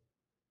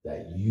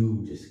that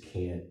you just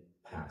can't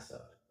pass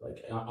up?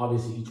 Like,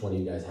 obviously, each one of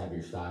you guys have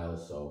your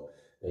styles, so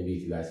maybe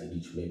if you guys could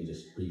each maybe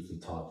just briefly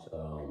talk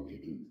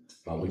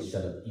about which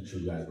setup each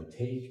of you guys would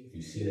take, if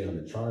you've seen it on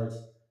the charts,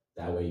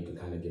 that way you can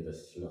kind of give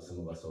us, some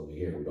of us over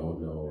here who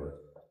don't know, or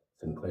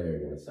some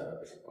clarity on the setup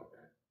or something like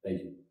that.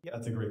 Thank you. Yeah,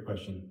 that's a great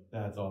question.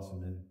 That's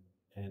awesome, man.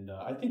 And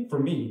I think for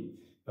me,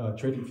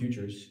 trading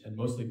futures and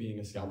mostly being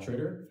a scalp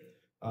trader,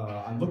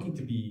 I'm looking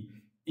to be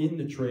in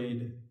the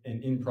trade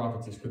and in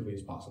profits as quickly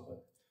as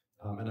possible.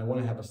 And I want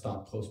to have a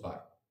stop close by.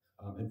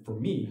 And for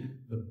me,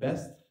 the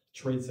best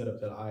trade setup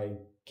that I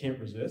can't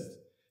resist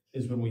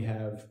is when we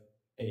have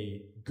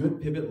a good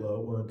pivot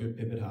low or a good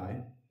pivot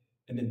high,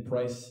 and then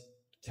price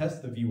tests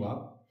the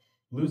VWAP,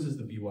 loses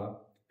the VWAP,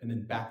 and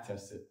then back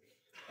tests it.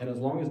 And as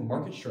long as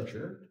market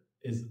structure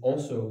is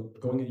also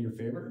going in your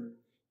favor,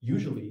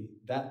 usually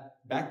that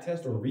back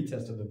test or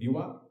retest of the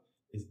VWAP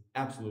is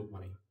absolute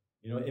money.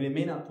 And it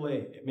may not play,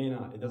 it may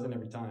not, it doesn't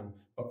every time.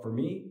 But for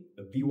me,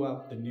 the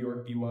VWAP, the New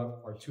York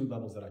VWAP are two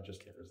levels that I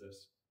just can't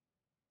resist.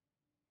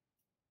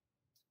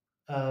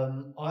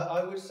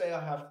 I would say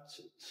I have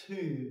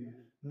two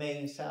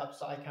main setups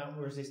that I can't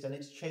resist, and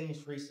it's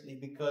changed recently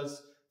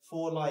because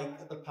for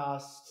like the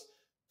past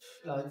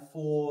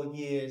 4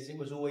 years, it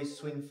was always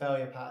swing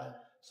failure pattern.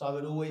 So I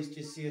would always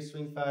just see a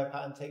swing failure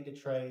pattern, take the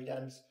trade,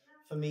 and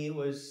for me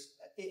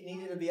it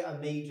needed to be at a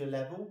major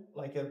level,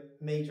 like a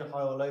major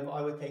high or low, but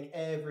I would take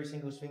every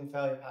single swing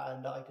failure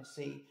pattern that I could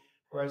see.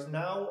 Whereas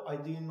now I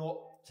do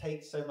not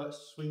take so much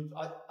swing,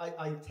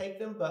 I take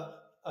them, but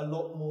a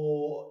lot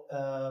more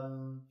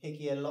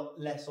picky, a lot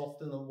less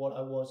often than what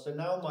I was. So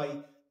now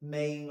my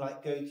main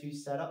go-to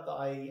setup that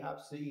I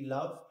absolutely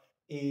love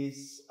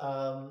is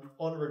on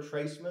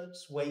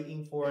retracements,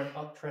 waiting for an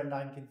uptrend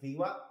anchored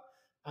VWAP.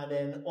 And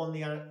then on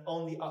the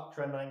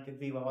uptrend anchored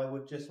VWAP, I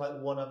would just like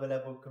one other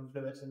level of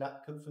confluence, and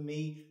that could, for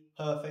me,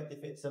 perfect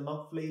if it's a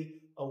monthly,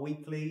 a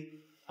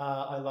weekly,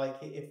 I like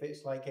it if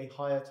it's like a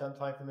higher term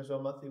time frame as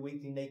well, monthly,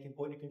 weekly, naked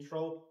point of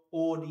control,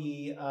 or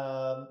the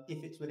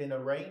if it's within a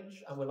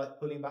range and we're like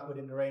pulling back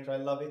within the range. I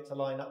love it to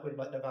line up with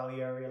like the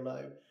value area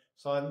low.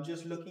 So I'm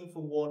just looking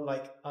for one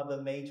like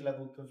other major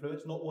level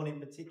confluence, not one in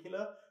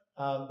particular,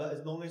 but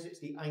as long as it's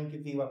the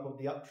anchored VWAP of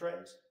the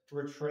uptrend,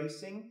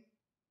 retracing.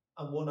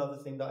 And one other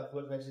thing that I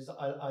thought is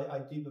I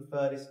do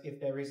prefer this if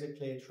there is a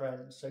clear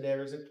trend. So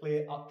there is a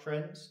clear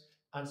uptrend,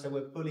 and so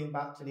we're pulling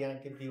back to the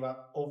anchored VWAP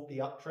of the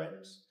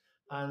uptrends.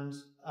 And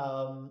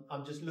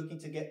I'm just looking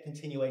to get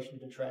continuation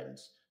of the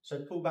trends. So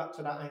pull back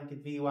to that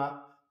anchored VWAP.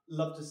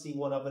 Love to see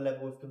one other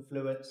level of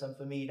confluence, and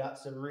for me,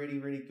 that's a really,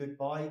 really good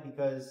buy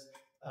because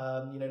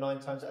 9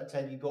 times out of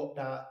 10 you got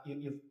that.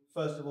 You've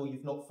first of all,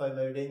 you've not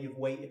FOMO'd in. You've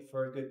waited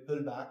for a good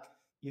pullback.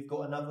 You've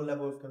got another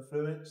level of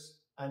confluence,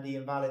 and the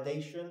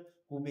invalidation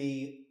will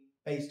be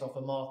based off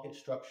a market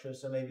structure.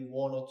 So maybe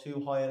 1 or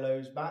 2 higher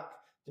lows back,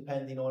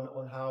 depending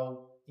on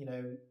how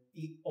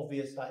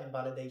obvious that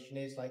invalidation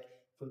is. Like,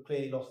 if we've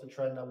clearly lost the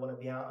trend, I want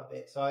to be out of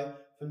it. So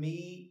for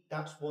me,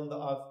 that's one that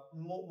I've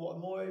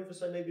more over,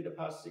 so maybe the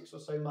past 6 or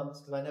so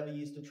months, because I never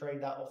used to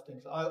trade that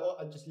often.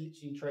 I just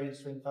literally traded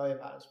swing failure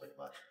patterns pretty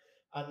much.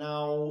 And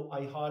now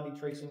I hardly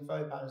trade swing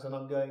failure patterns, and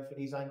I'm going for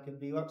these anchored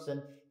VWAPs.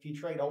 And if you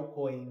trade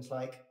altcoins,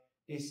 like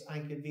this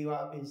anchored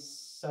VWAP is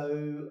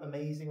so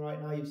amazing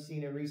right now. You've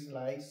seen it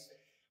recently.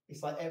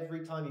 It's like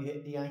every time you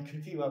hit the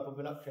anchored VWAP of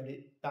an uptrend,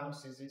 it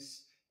bounces.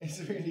 It's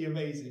really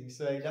amazing.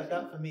 So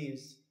that for me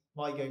is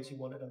my go-to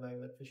one at the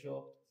moment for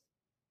sure.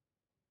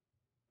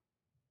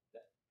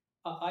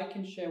 I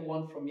can share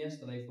one from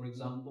yesterday, for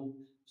example.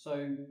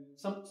 So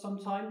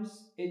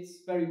sometimes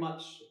it's very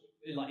much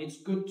like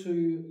it's good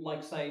to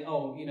like say,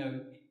 oh,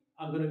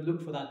 I'm going to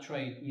look for that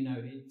trade.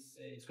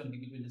 It's going to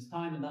be between this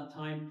time and that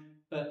time.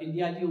 But in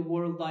the ideal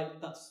world, like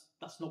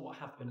that's not what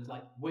happens.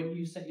 Like when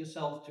you set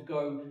yourself to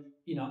go,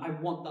 I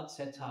want that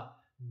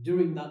setup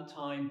during that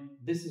time.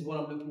 This is what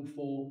I'm looking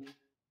for.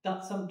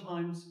 That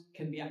sometimes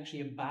can be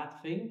actually a bad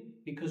thing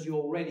because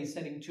you're already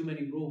setting too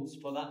many rules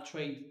for that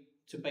trade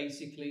to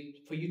basically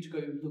for you to go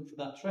look for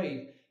that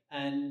trade.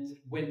 And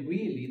when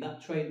really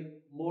that trade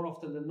more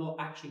often than not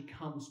actually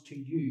comes to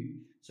you.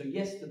 So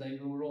yesterday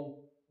we were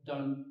all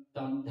down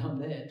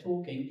there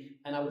talking,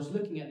 and I was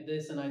looking at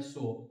this and I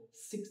saw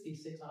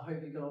 66. I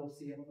hope you can all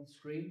see it on the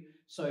screen.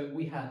 So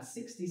we had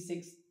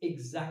 66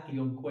 exactly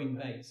on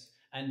Coinbase.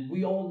 And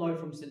we all know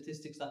from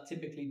statistics that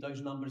typically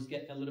those numbers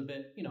get a little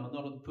bit,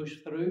 not a push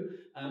through.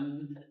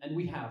 And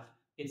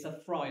it's a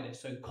Friday.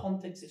 So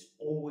context is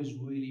always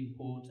really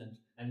important.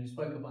 And we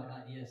spoke about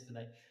that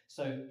yesterday.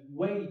 So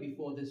way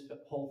before this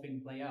whole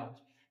thing play out,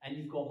 and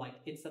you've got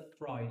it's a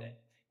Friday.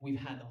 We've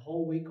had a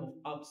whole week of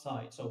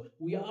upside. So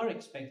we are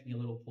expecting a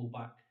little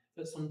pullback,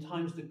 but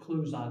sometimes the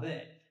clues are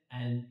there.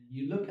 And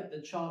you look at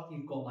the chart,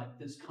 you've got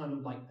this kind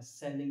of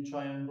ascending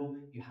triangle.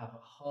 You have a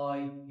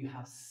high, you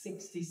have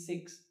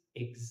 66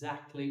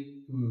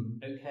 exactly,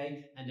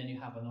 okay? And then you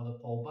have another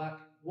pullback.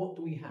 What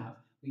do we have?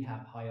 We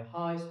have higher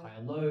highs,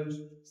 higher lows,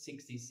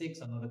 66,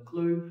 another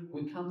clue.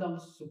 We come down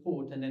to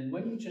support, and then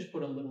when you just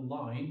put a little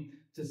line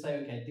to say,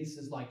 okay, this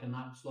is like an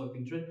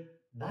upsloping trend,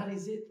 that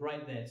is it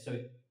right there. So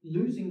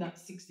losing that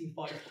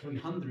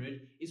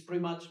 65,300 is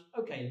pretty much,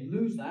 okay,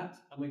 lose that,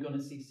 and we're going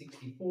to see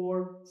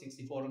 64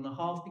 and a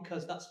half,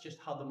 because that's just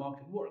how the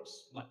market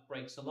works.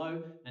 Breaks a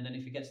low, and then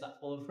if it gets that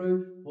follow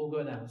through, we'll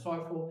go down. So I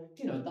thought,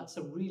 that's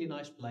a really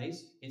nice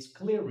place. It's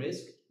clear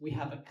risk. We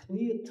have a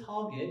clear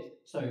target.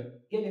 So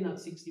getting at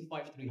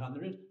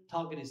 65,300,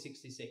 target is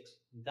 66.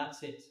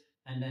 That's it.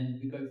 And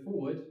then we go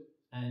forward,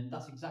 and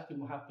that's exactly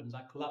what happens.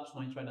 I collapsed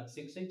my trade at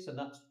 66, and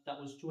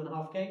that was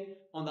 2.5K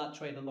on that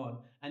trade alone.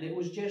 And it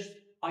was just,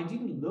 I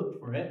didn't look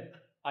for it.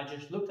 I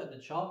just looked at the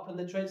chart, and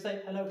the trade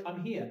said, hello,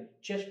 I'm here,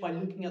 just by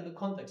looking at the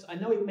context. I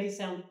know it may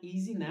sound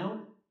easy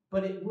now,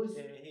 but it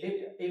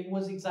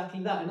was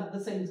exactly that. And at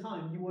the same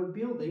time, you were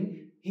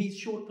building his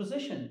short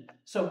position.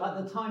 So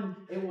at the time,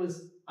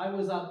 I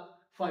was up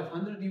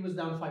 500, he was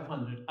down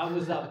 500. I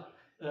was up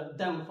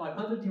down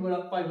 500, you were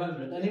up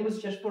 500. And it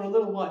was just for a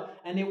little while.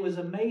 And it was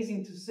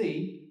amazing to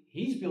see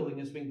he's building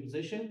a swing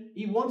position.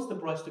 He wants the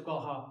price to go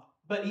up,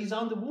 but he's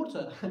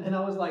underwater. And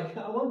I was like,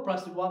 I want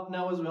price to go up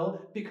now as well,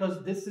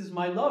 because this is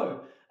my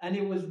low. And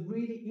it was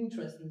really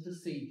interesting to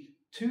see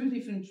 2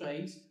 different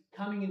trades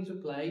coming into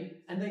play,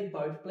 and they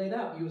both played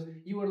out.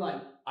 You were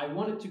like, I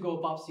wanted to go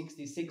above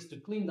 66 to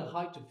clean the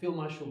high to fill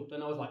my short,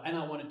 and I was like, and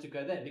I wanted to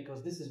go there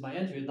because this is my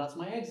entry and that's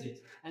my exit.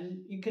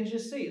 And you can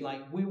just see,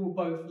 we were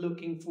both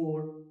looking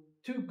for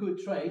 2 good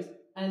trades,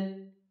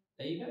 and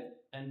there you go.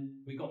 And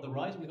we got the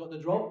rise, we got the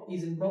drop.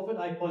 He's in profit.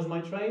 I paused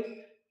my trade.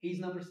 He's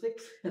number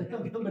 6,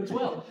 number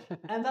 12,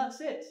 and that's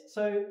it.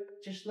 So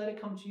just let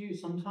it come to you.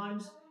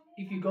 Sometimes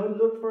if you go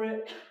look for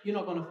it, you're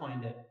not going to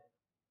find it.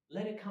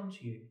 Let it come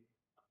to you.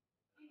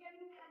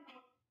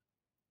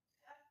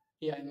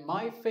 Yeah, and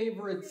my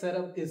favorite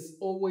setup is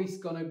always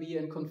going to be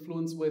in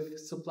confluence with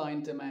supply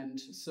and demand.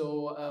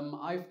 So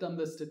I've done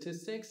the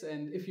statistics,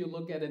 and if you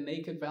look at a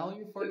naked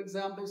value, for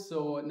example,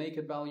 so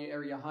naked value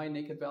area high,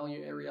 naked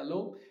value area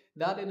low,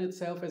 that in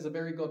itself is a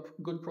very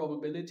good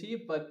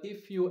probability. But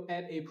if you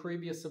add a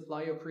previous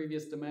supply or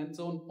previous demand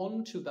zone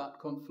onto that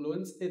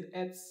confluence, it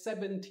adds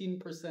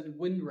 17%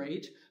 win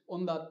rate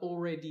on that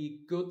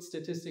already good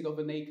statistic of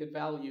a naked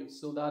value.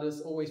 So that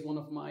is always one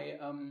of my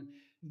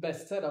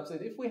best setups.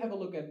 And if we have a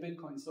look at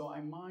Bitcoin, so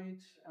I might,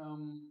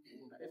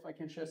 if I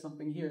can share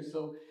something here.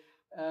 So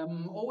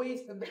always,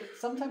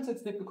 sometimes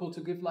it's difficult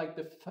to give like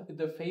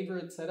the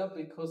favorite setup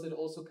because it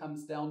also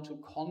comes down to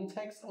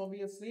context,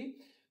 obviously.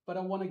 But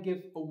I want to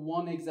give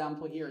one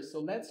example here. So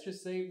let's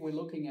just say we're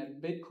looking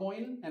at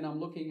Bitcoin and I'm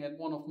looking at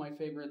one of my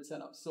favorite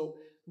setups. So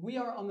we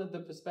are under the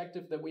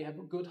perspective that we have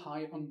a good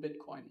high on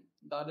Bitcoin.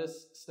 That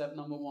is step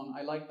number one.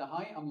 I like the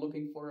high. I'm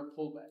looking for a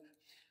pullback.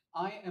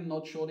 I am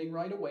not shorting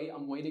right away.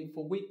 I'm waiting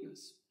for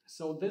weakness.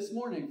 So this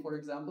morning, for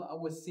example, I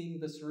was seeing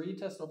this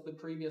retest of the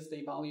previous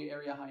day value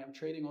area high. I'm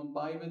trading on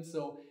Bybit,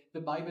 so the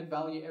Bybit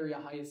value area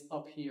high is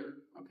up here.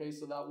 Okay,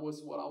 so that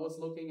was what I was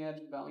looking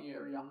at. Value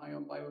area high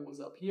on Bybit was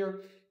up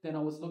here. Then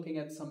I was looking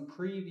at some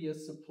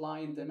previous supply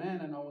and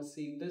demand, and I was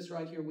seeing this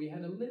right here. We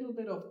had a little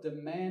bit of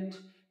demand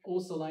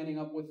also lining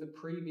up with the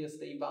previous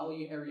day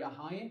value area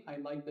high. I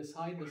like this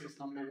high. This is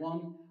number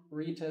one.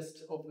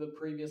 Retest of the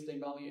previous day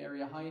value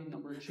area high.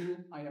 Number two,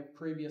 I have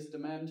previous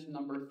demand.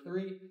 Number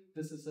three,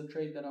 this is a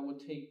trade that I would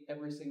take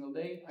every single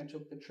day. I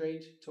took the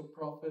trade, took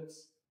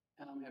profits,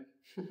 and I'm happy.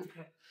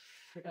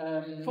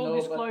 Full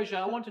disclosure,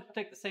 I wanted to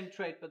take the same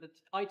trade, but the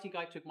IT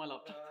guy took my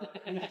lot.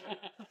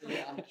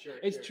 Yeah, I'm sure.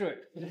 It's true.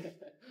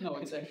 No,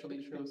 it's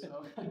actually true.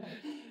 So,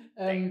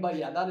 but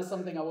yeah, that is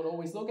something I would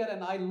always look at,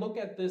 and I look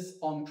at this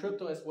on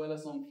crypto as well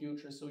as on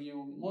futures. So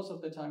you, most of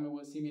the time, you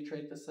will see me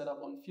trade the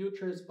setup on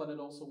futures, but it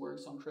also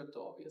works on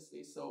crypto,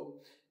 obviously. So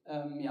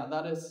yeah,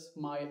 that is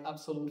my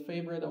absolute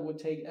favorite. I would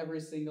take every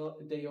single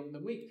day of the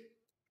week.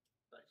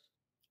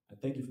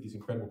 Thank you for these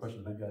incredible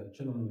questions. I've got a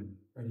gentleman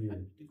right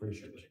here. Pretty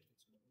sure.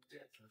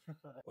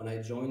 When I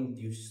joined,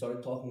 you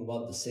started talking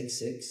about the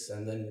 6.6,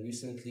 and then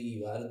recently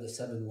you added the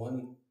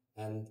 7.1,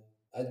 and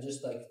I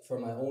just like for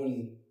my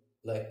own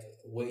like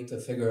way to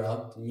figure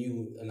out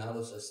new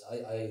analysis,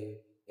 I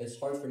it's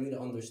hard for me to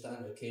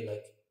understand. Okay,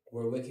 like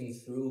we're wicking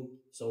through,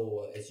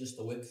 so it's just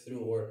a wick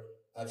through, or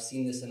I've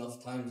seen this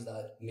enough times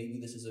that maybe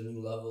this is a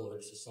new level or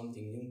this is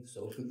something new.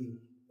 So could you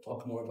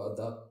talk more about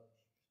that?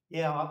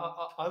 Yeah,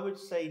 I would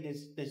say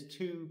there's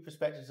two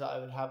perspectives that I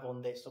would have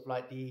on this, of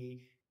like the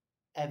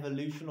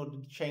evolution or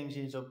the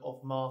changes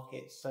of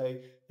markets. So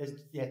there's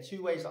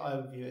two ways that I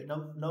would view it.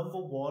 Number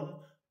one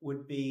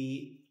would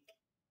be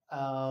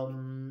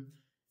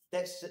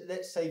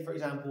let's say, for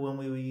example, when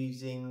we were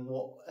using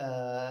what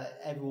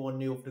everyone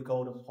knew of the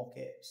golden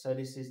pocket. So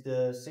this is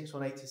the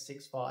 618 to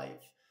 65.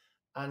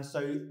 And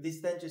so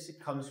this then just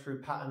comes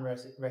through pattern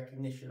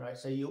recognition, right?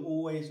 So you're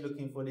always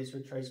looking for this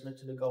retracement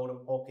to the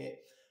golden pocket.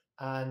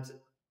 And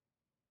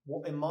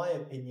what, in my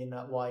opinion,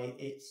 that why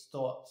it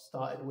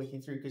started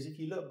wicking through, because if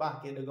you look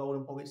back at the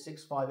golden pocket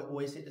 6.5, it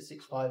always hit the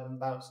 6.5 and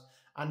bounced.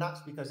 And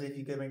that's because if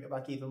you go bring it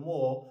back even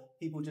more,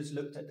 people just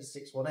looked at the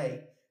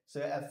 618.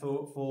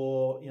 So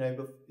for you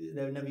know,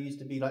 there never used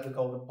to be like the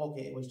golden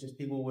pocket. It was just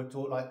people would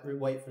talk like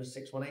wait for the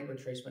 618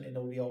 retracement in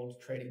all the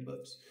old trading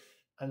books.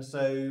 And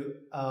so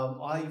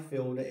I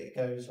feel that it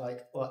goes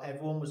like, well,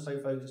 everyone was so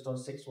focused on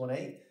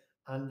 618,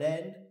 and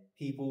then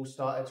people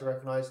started to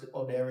recognize that,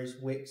 oh, there is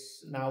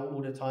wicks now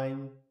all the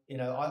time. You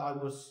know, I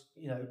was,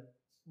 you know,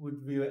 would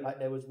view it like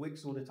there was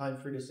wicks all the time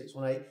through the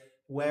 618.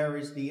 Where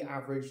is the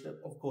average?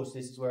 Of course,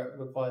 this is where it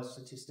requires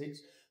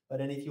statistics. But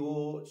then if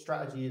your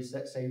strategy is,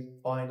 let's say,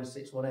 buying a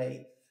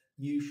 618,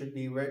 you should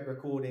be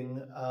recording,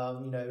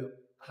 you know,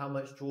 how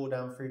much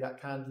drawdown through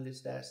that candle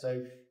is there.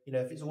 So, you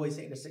know, if it's always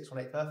hitting the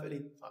 618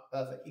 perfectly,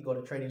 perfect. You got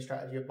a trading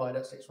strategy, apply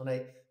that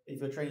 618.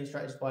 If your trading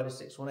strategy is by the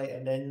 618,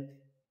 and then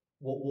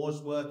what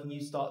was working,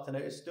 you start to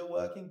notice still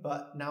working,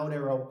 but now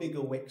there are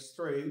bigger wicks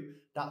through,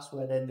 that's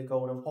where then the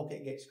golden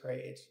pocket gets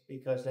created,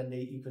 because then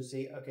you could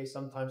see, okay,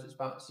 sometimes it's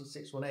bouncing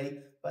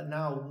 618, but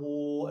now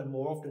more and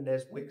more often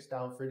there's wicks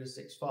down through the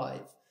 6.5.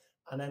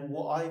 And then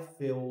what I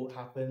feel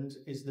happened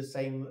is the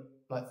same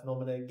like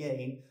phenomenon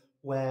again,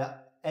 where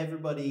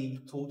everybody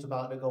talked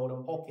about the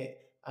golden pocket.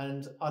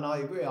 And I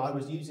agree, I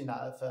was using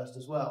that at first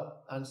as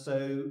well. And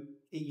so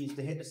it used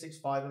to hit the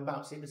 6.5 and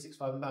bounce, hit the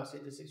 6.5 and bounce,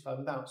 hit the 6.5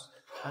 and bounce.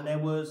 And there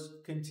was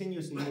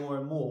continuously more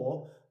and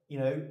more, you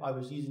know, I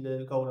was using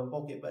the golden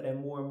pocket, but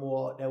then more and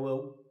more there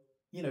were,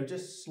 you know,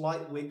 just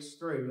slight wicks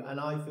through. And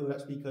I feel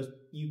that's because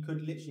you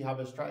could literally have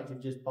a strategy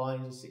of just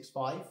buying the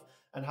 6.5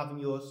 and having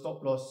your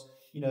stop loss,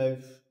 you know,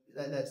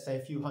 let's say a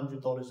few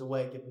 $100s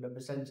away, given the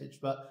percentage,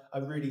 but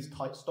a really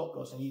tight stop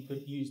loss, and you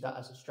could use that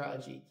as a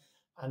strategy.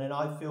 And then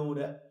I feel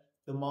that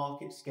the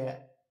markets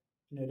get,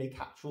 you know, they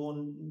catch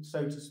on,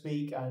 so to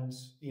speak, and,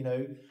 you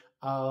know,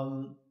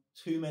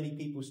 too many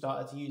people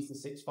started to use the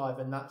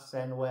 6.5, and that's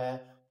then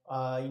where,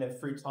 you know,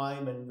 through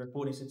time and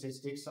reporting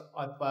statistics,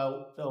 I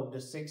felt, oh, the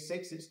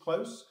 6.6, it's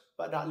close,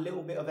 but that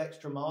little bit of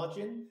extra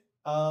margin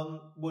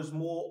was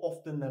more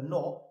often than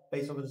not,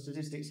 based on the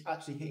statistics,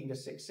 actually hitting the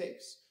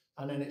 6.6.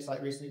 And then it's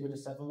like recently with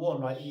the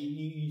 7.1, right?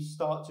 You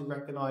start to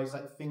recognize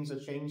like things are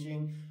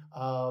changing.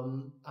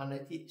 And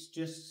it's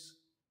just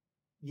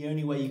the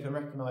only way you can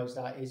recognize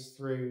that is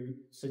through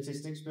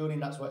statistics building.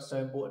 That's why it's so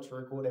important to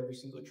record every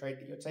single trade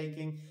that you're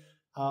taking.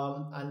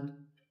 And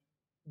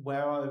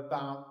where I would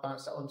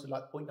bounce that onto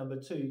like point number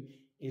 2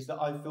 is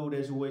that I feel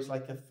there's always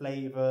like a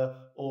flavor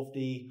of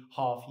the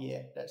half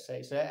year, let's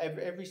say. So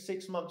every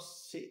 6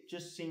 months, it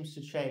just seems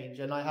to change.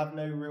 And I have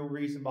no real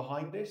reason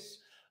behind this.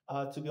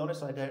 To be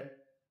honest,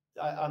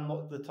 I'm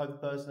not the type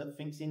of person that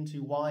thinks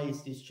into why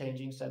is this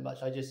changing so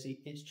much. I just see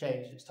it's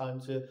changed. It's time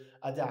to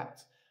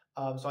adapt.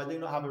 So I do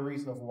not have a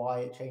reason of why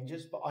it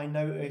changes, but I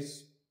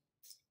notice,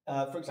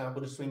 for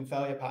example, the swing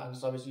failure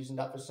patterns. I was using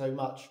that for so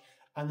much.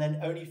 And then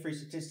only through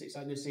statistics,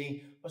 I just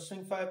see, well,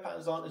 swing failure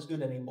patterns aren't as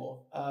good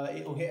anymore.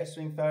 It will hit a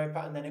swing failure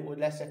pattern, then it will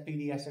SFP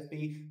the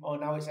SFP. Oh,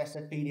 now it's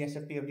SFP the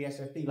SFP of the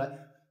SFP. Like,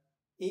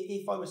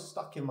 if I was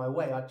stuck in my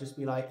way, I'd just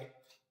be like,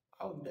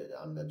 oh,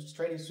 I'm just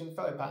trading swing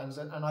failure patterns,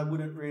 and I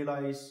wouldn't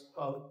realize,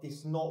 oh,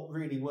 it's not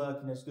really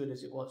working as good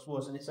as it once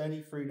was. And it's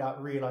only through that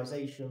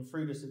realization,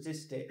 through the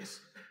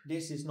statistics,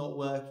 this is not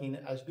working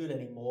as good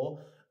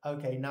anymore.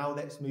 Okay, now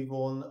let's move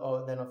on.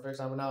 Or then, for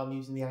example, now I'm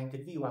using the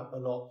Anchored VWAP a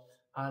lot,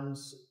 and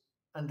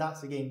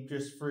that's again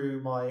just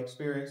through my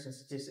experience and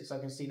statistics. I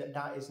can see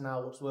that is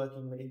now what's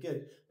working really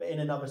good. But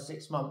in another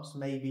 6 months,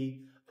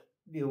 maybe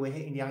we're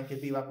hitting the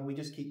Anchored VWAP and we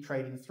just keep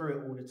trading through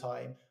it all the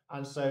time.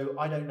 And so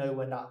I don't know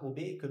when that will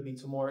be. It could be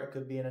tomorrow, it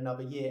could be in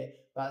another year.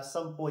 But at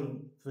some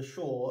point, for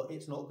sure,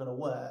 it's not going to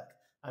work.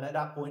 And at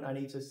that point, I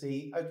need to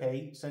see,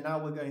 okay, so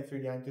now we're going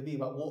through the Anchored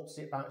VWAP. What's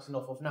it bouncing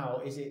off of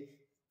now? Is it,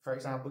 for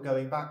example,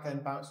 going back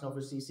and bouncing off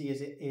of CC?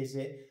 Is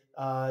it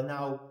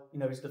now,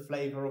 is the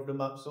flavor of the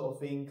month sort of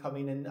thing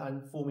coming in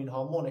and forming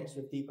harmonics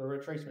with deeper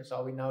retracements?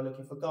 Are we now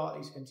looking for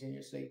Gartleys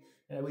continuously?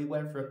 We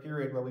went through a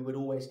period where we would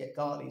always get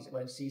Gartleys. It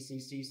went CC,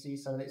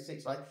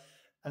 786,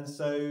 and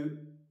so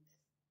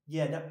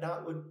yeah,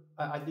 that would,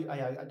 I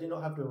do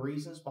not have the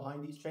reasons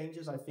behind these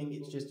changes. I think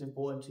it's just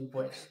important 2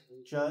 points.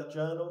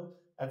 Journal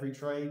every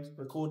trade,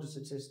 record the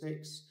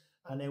statistics,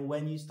 and then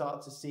when you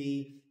start to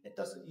see,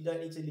 you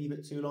don't need to leave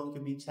it too long. It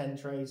can be 10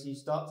 trades. You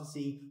start to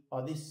see,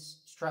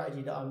 this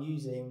strategy that I'm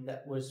using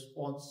that was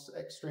once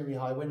extremely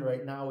high win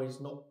rate now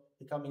is not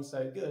becoming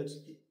so good.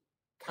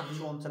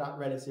 Catch on to that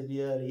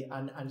relatively early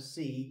and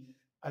see,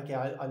 okay,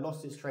 I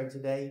lost this trade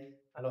today.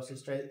 I lost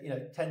this trade,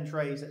 10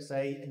 trades, let's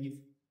say, and you've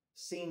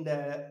seen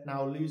they're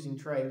now losing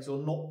trades or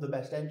not the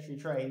best entry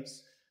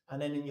trades.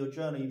 And then in your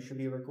journal, you should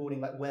be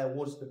recording where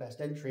was the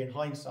best entry in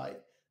hindsight.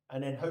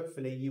 And then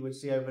hopefully you would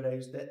see over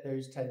those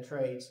 10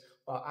 trades,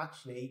 but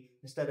actually,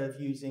 instead of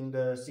using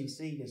the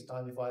CC this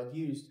time, if I had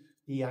used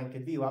the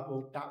Anchored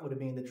VWAP, that would have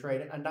been the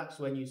trade. And that's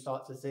when you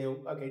start to say,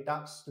 okay,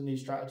 that's the new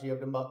strategy of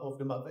the month.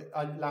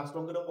 It lasts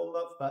longer than 1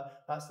 month,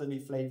 but that's the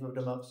new flavor of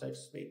the month, so to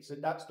speak. So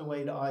that's the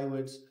way that I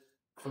would,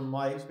 from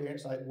my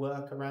experience,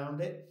 work around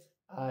it.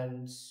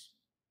 And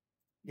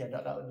yeah,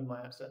 that would be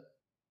my answer.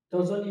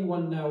 Does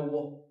anyone know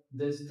what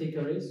this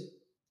ticker is?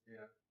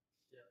 Yeah.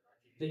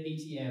 The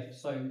ETF.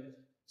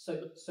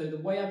 So the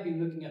way I've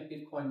been looking at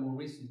Bitcoin more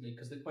recently,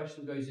 because the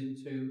question goes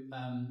into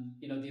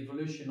the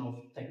evolution of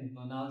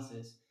technical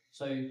analysis.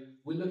 So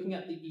we're looking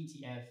at the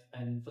ETF,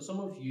 and for some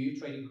of you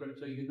trading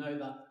crypto, you know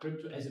that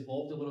crypto has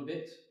evolved a little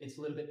bit. It's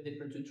a little bit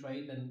different to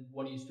trade than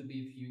what it used to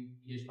be a few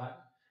years back.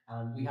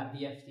 We had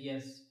the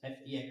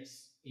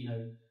FTX,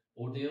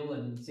 ordeal,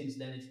 and since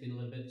then it's been a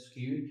little bit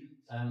skewed.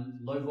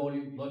 Low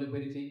volume, low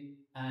liquidity,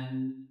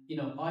 and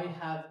I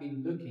have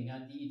been looking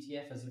at the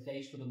ETF as a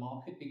gauge for the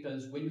market,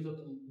 because when you look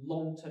at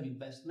long-term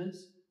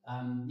investments,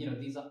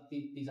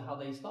 these are how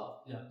they start.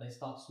 They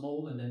start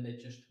small and then they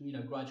just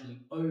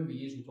gradually over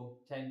years. We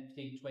talk 10,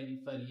 15,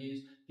 20, 30 years.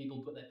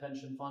 People put their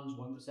pension funds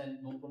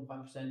 1%,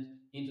 0.5%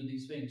 into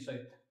these things. So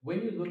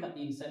when you look at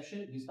the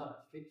inception, we start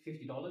at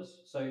 $50.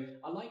 So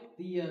I like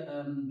the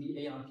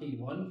ARK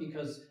one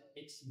because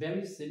it's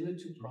very similar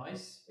to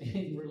price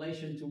in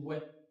relation to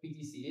what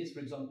BTC is. For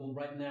example,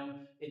 right now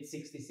it's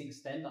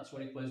 66.10. That's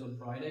what it closed on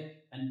Friday,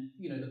 and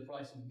the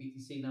price of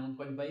BTC now on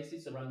Coinbase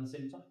is around the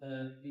same time.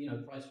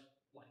 Price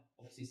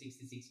obviously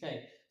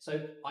 66K.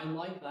 So I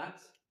like that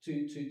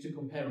to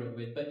compare it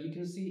with. But you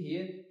can see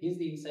here's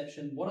the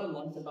inception. What I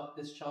liked about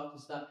this chart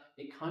is that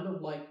it kind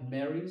of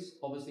marries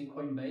obviously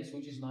Coinbase,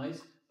 which is nice.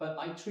 But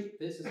I treat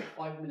this as a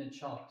 5-minute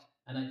chart,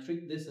 and I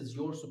treat this as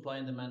your supply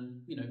and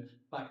demand,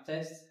 back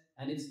tests.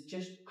 And it's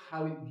just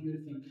how it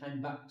beautifully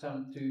came back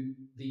down to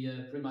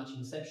the pretty much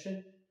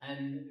inception.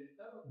 And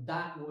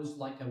that was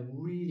a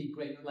really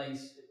great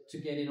place to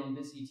get in on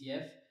this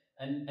ETF.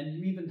 And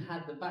you even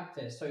had the back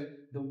test. So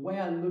the way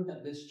I look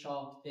at this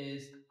chart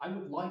is I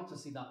would like to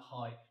see that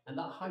high. And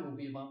that high will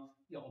be about,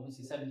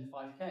 obviously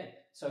 75K.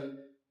 So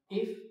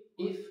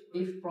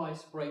if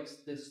price breaks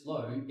this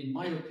low, in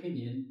my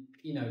opinion,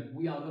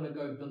 we are going to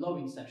go below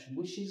inception,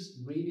 which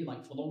is really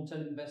for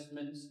long-term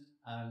investments.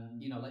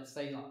 Let's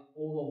say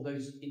all of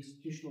those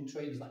institutional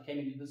traders that came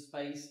into the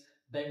space,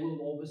 they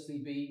will obviously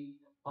be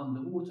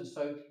underwater.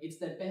 So it's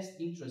their best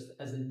interest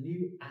as a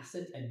new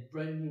asset, a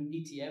brand new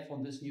ETF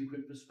on this new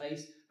crypto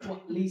space, to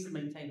at least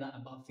maintain that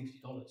above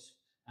 $50.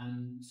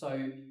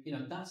 So, you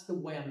know, that's the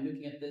way I'm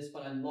looking at this,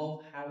 but I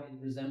love how it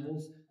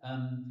resembles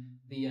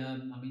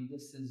I mean,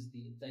 this is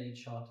the daily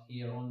chart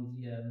here on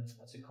the,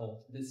 what's it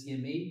called? The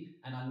CME.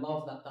 And I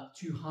love that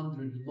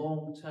 200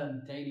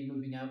 long-term daily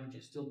moving average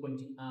is still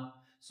pointing up.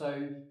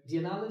 So the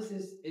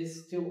analysis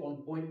is still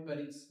on point, but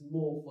it's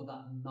more for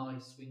that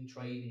nice swing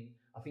trading.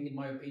 I think, in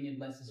my opinion,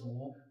 less is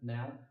more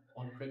now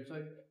on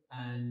crypto.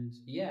 And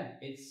yeah,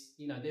 it's,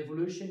 you know, the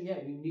evolution. Yeah,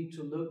 we need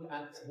to look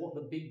at what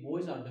the big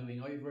boys are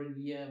doing over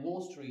in the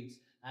Wall Street.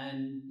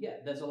 And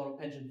yeah, there's a lot of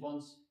pension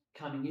funds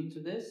coming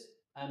into this.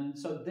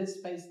 So this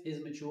space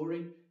is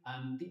maturing.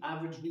 The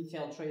average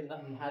retail trader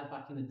that we had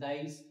back in the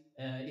days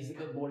is a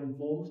bit more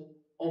informed.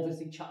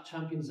 Obviously, Chat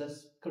Champions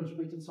has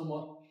contributed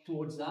somewhat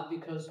towards that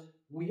because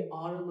we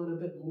are a little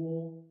bit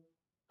more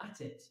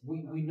at it.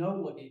 We know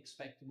what to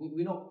expect.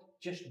 We're not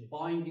just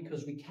buying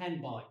because we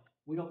can buy.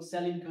 We're not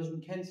selling because we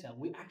can sell.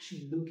 We're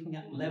actually looking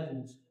at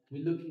levels.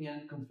 We're looking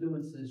at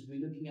confluences.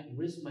 We're looking at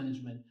risk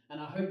management.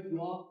 And I hope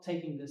you are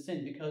taking this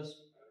in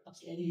because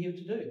that's what you're here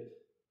to do.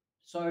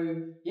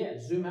 So yeah,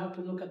 zoom out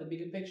and look at the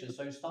bigger picture.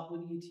 So start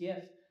with the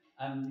ETF.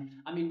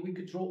 I mean, we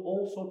could draw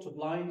all sorts of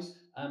lines,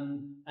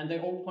 and they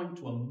all point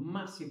to a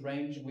massive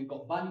range. We've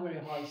got value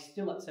area high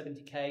still at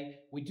 70k.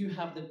 We do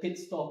have the pit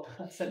stop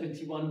at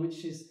 71,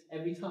 which is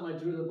every time I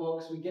drew the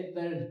box, we get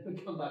there and we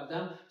come back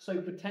down.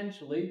 So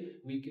potentially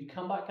we could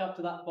come back up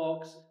to that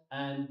box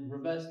and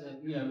reverse,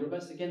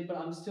 reverse again. But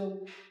I'm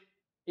still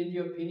in the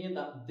opinion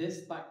that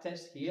this back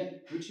test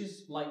here, which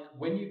is like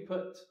when you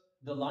put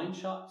the line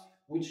chart,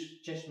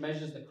 which just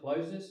measures the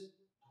closes,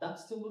 that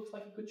still looks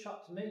like a good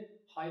chart to me.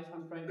 High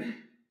time frame.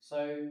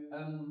 So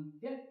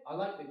yeah, I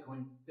like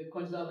Bitcoin.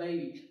 Bitcoin's our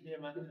baby. Yeah,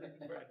 man.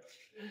 Right.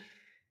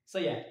 So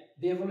yeah,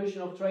 the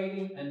evolution of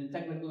trading and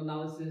technical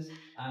analysis.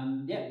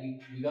 Yeah, we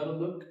got to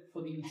look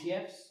for the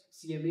ETFs,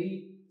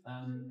 CME.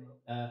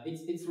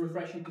 It's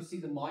refreshing to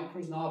see the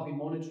micros now. I've been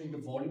monitoring the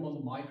volume on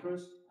the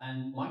micros,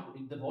 and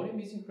the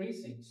volume is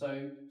increasing.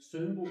 So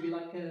soon we'll be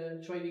like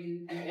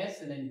trading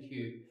ES and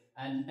NQ.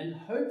 And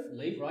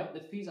hopefully, right,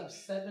 the fees are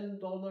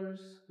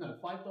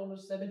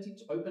 $5.70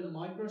 to open the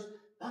micros.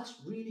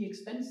 That's really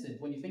expensive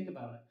when you think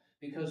about it,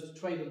 because to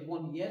trade with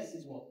one ES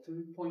is what,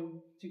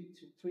 $3.3,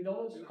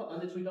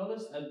 under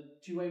 $3, a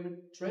two-way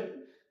trade.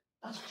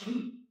 That's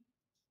cheap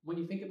when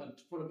you think about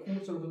it for a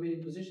quarter of a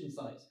million position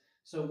size.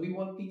 So we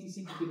want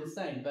PTC to be the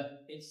same,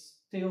 but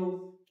it's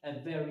still a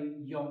very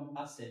young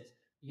asset.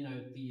 You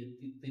know,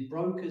 the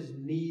brokers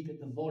need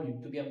the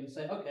volume to be able to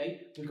say,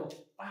 okay, we've got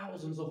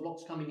thousands of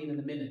lots coming in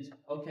a minute.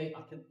 Okay,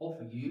 I can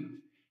offer you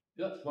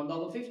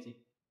 $1.50.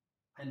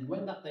 And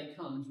when that day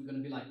comes, we're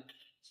going to be like,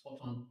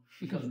 spot on,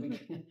 because we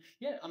can,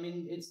 yeah, I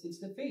mean, it's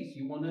the fees.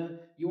 You want to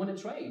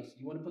trade,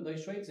 you want to put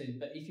those trades in,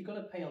 but if you're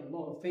going to pay a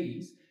lot of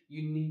fees,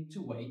 you need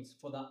to wait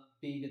for that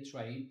bigger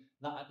trade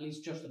that at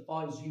least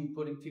justifies you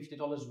putting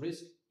 $50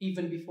 risk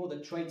even before the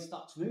trade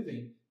starts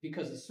moving.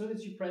 Because as soon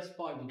as you press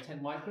buy with 10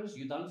 micros,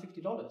 you're down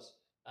 $50.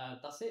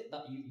 That's it.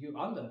 That you're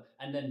under.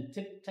 And then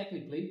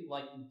typically,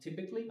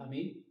 I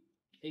mean,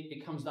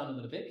 it comes down a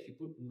little bit if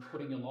you're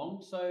putting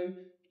along. So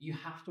you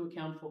have to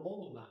account for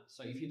all of that.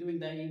 So if you're doing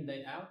day in,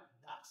 day out,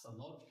 that's a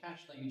lot of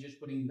cash that you're just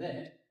putting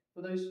there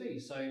for those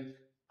fees. So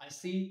I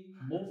see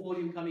more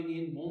volume coming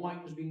in, more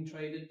micros being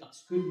traded.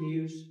 That's good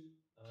news.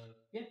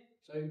 Yeah,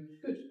 so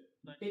good.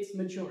 It's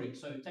maturing.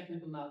 So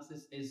technical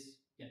analysis is,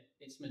 yeah,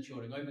 it's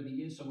maturing over the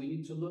years. So we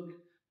need to look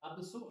at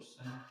the source,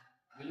 and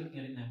we're looking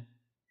at it now.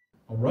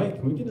 All right,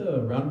 can we get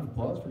a round of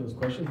applause for those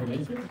questions and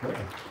answers?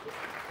 Yeah.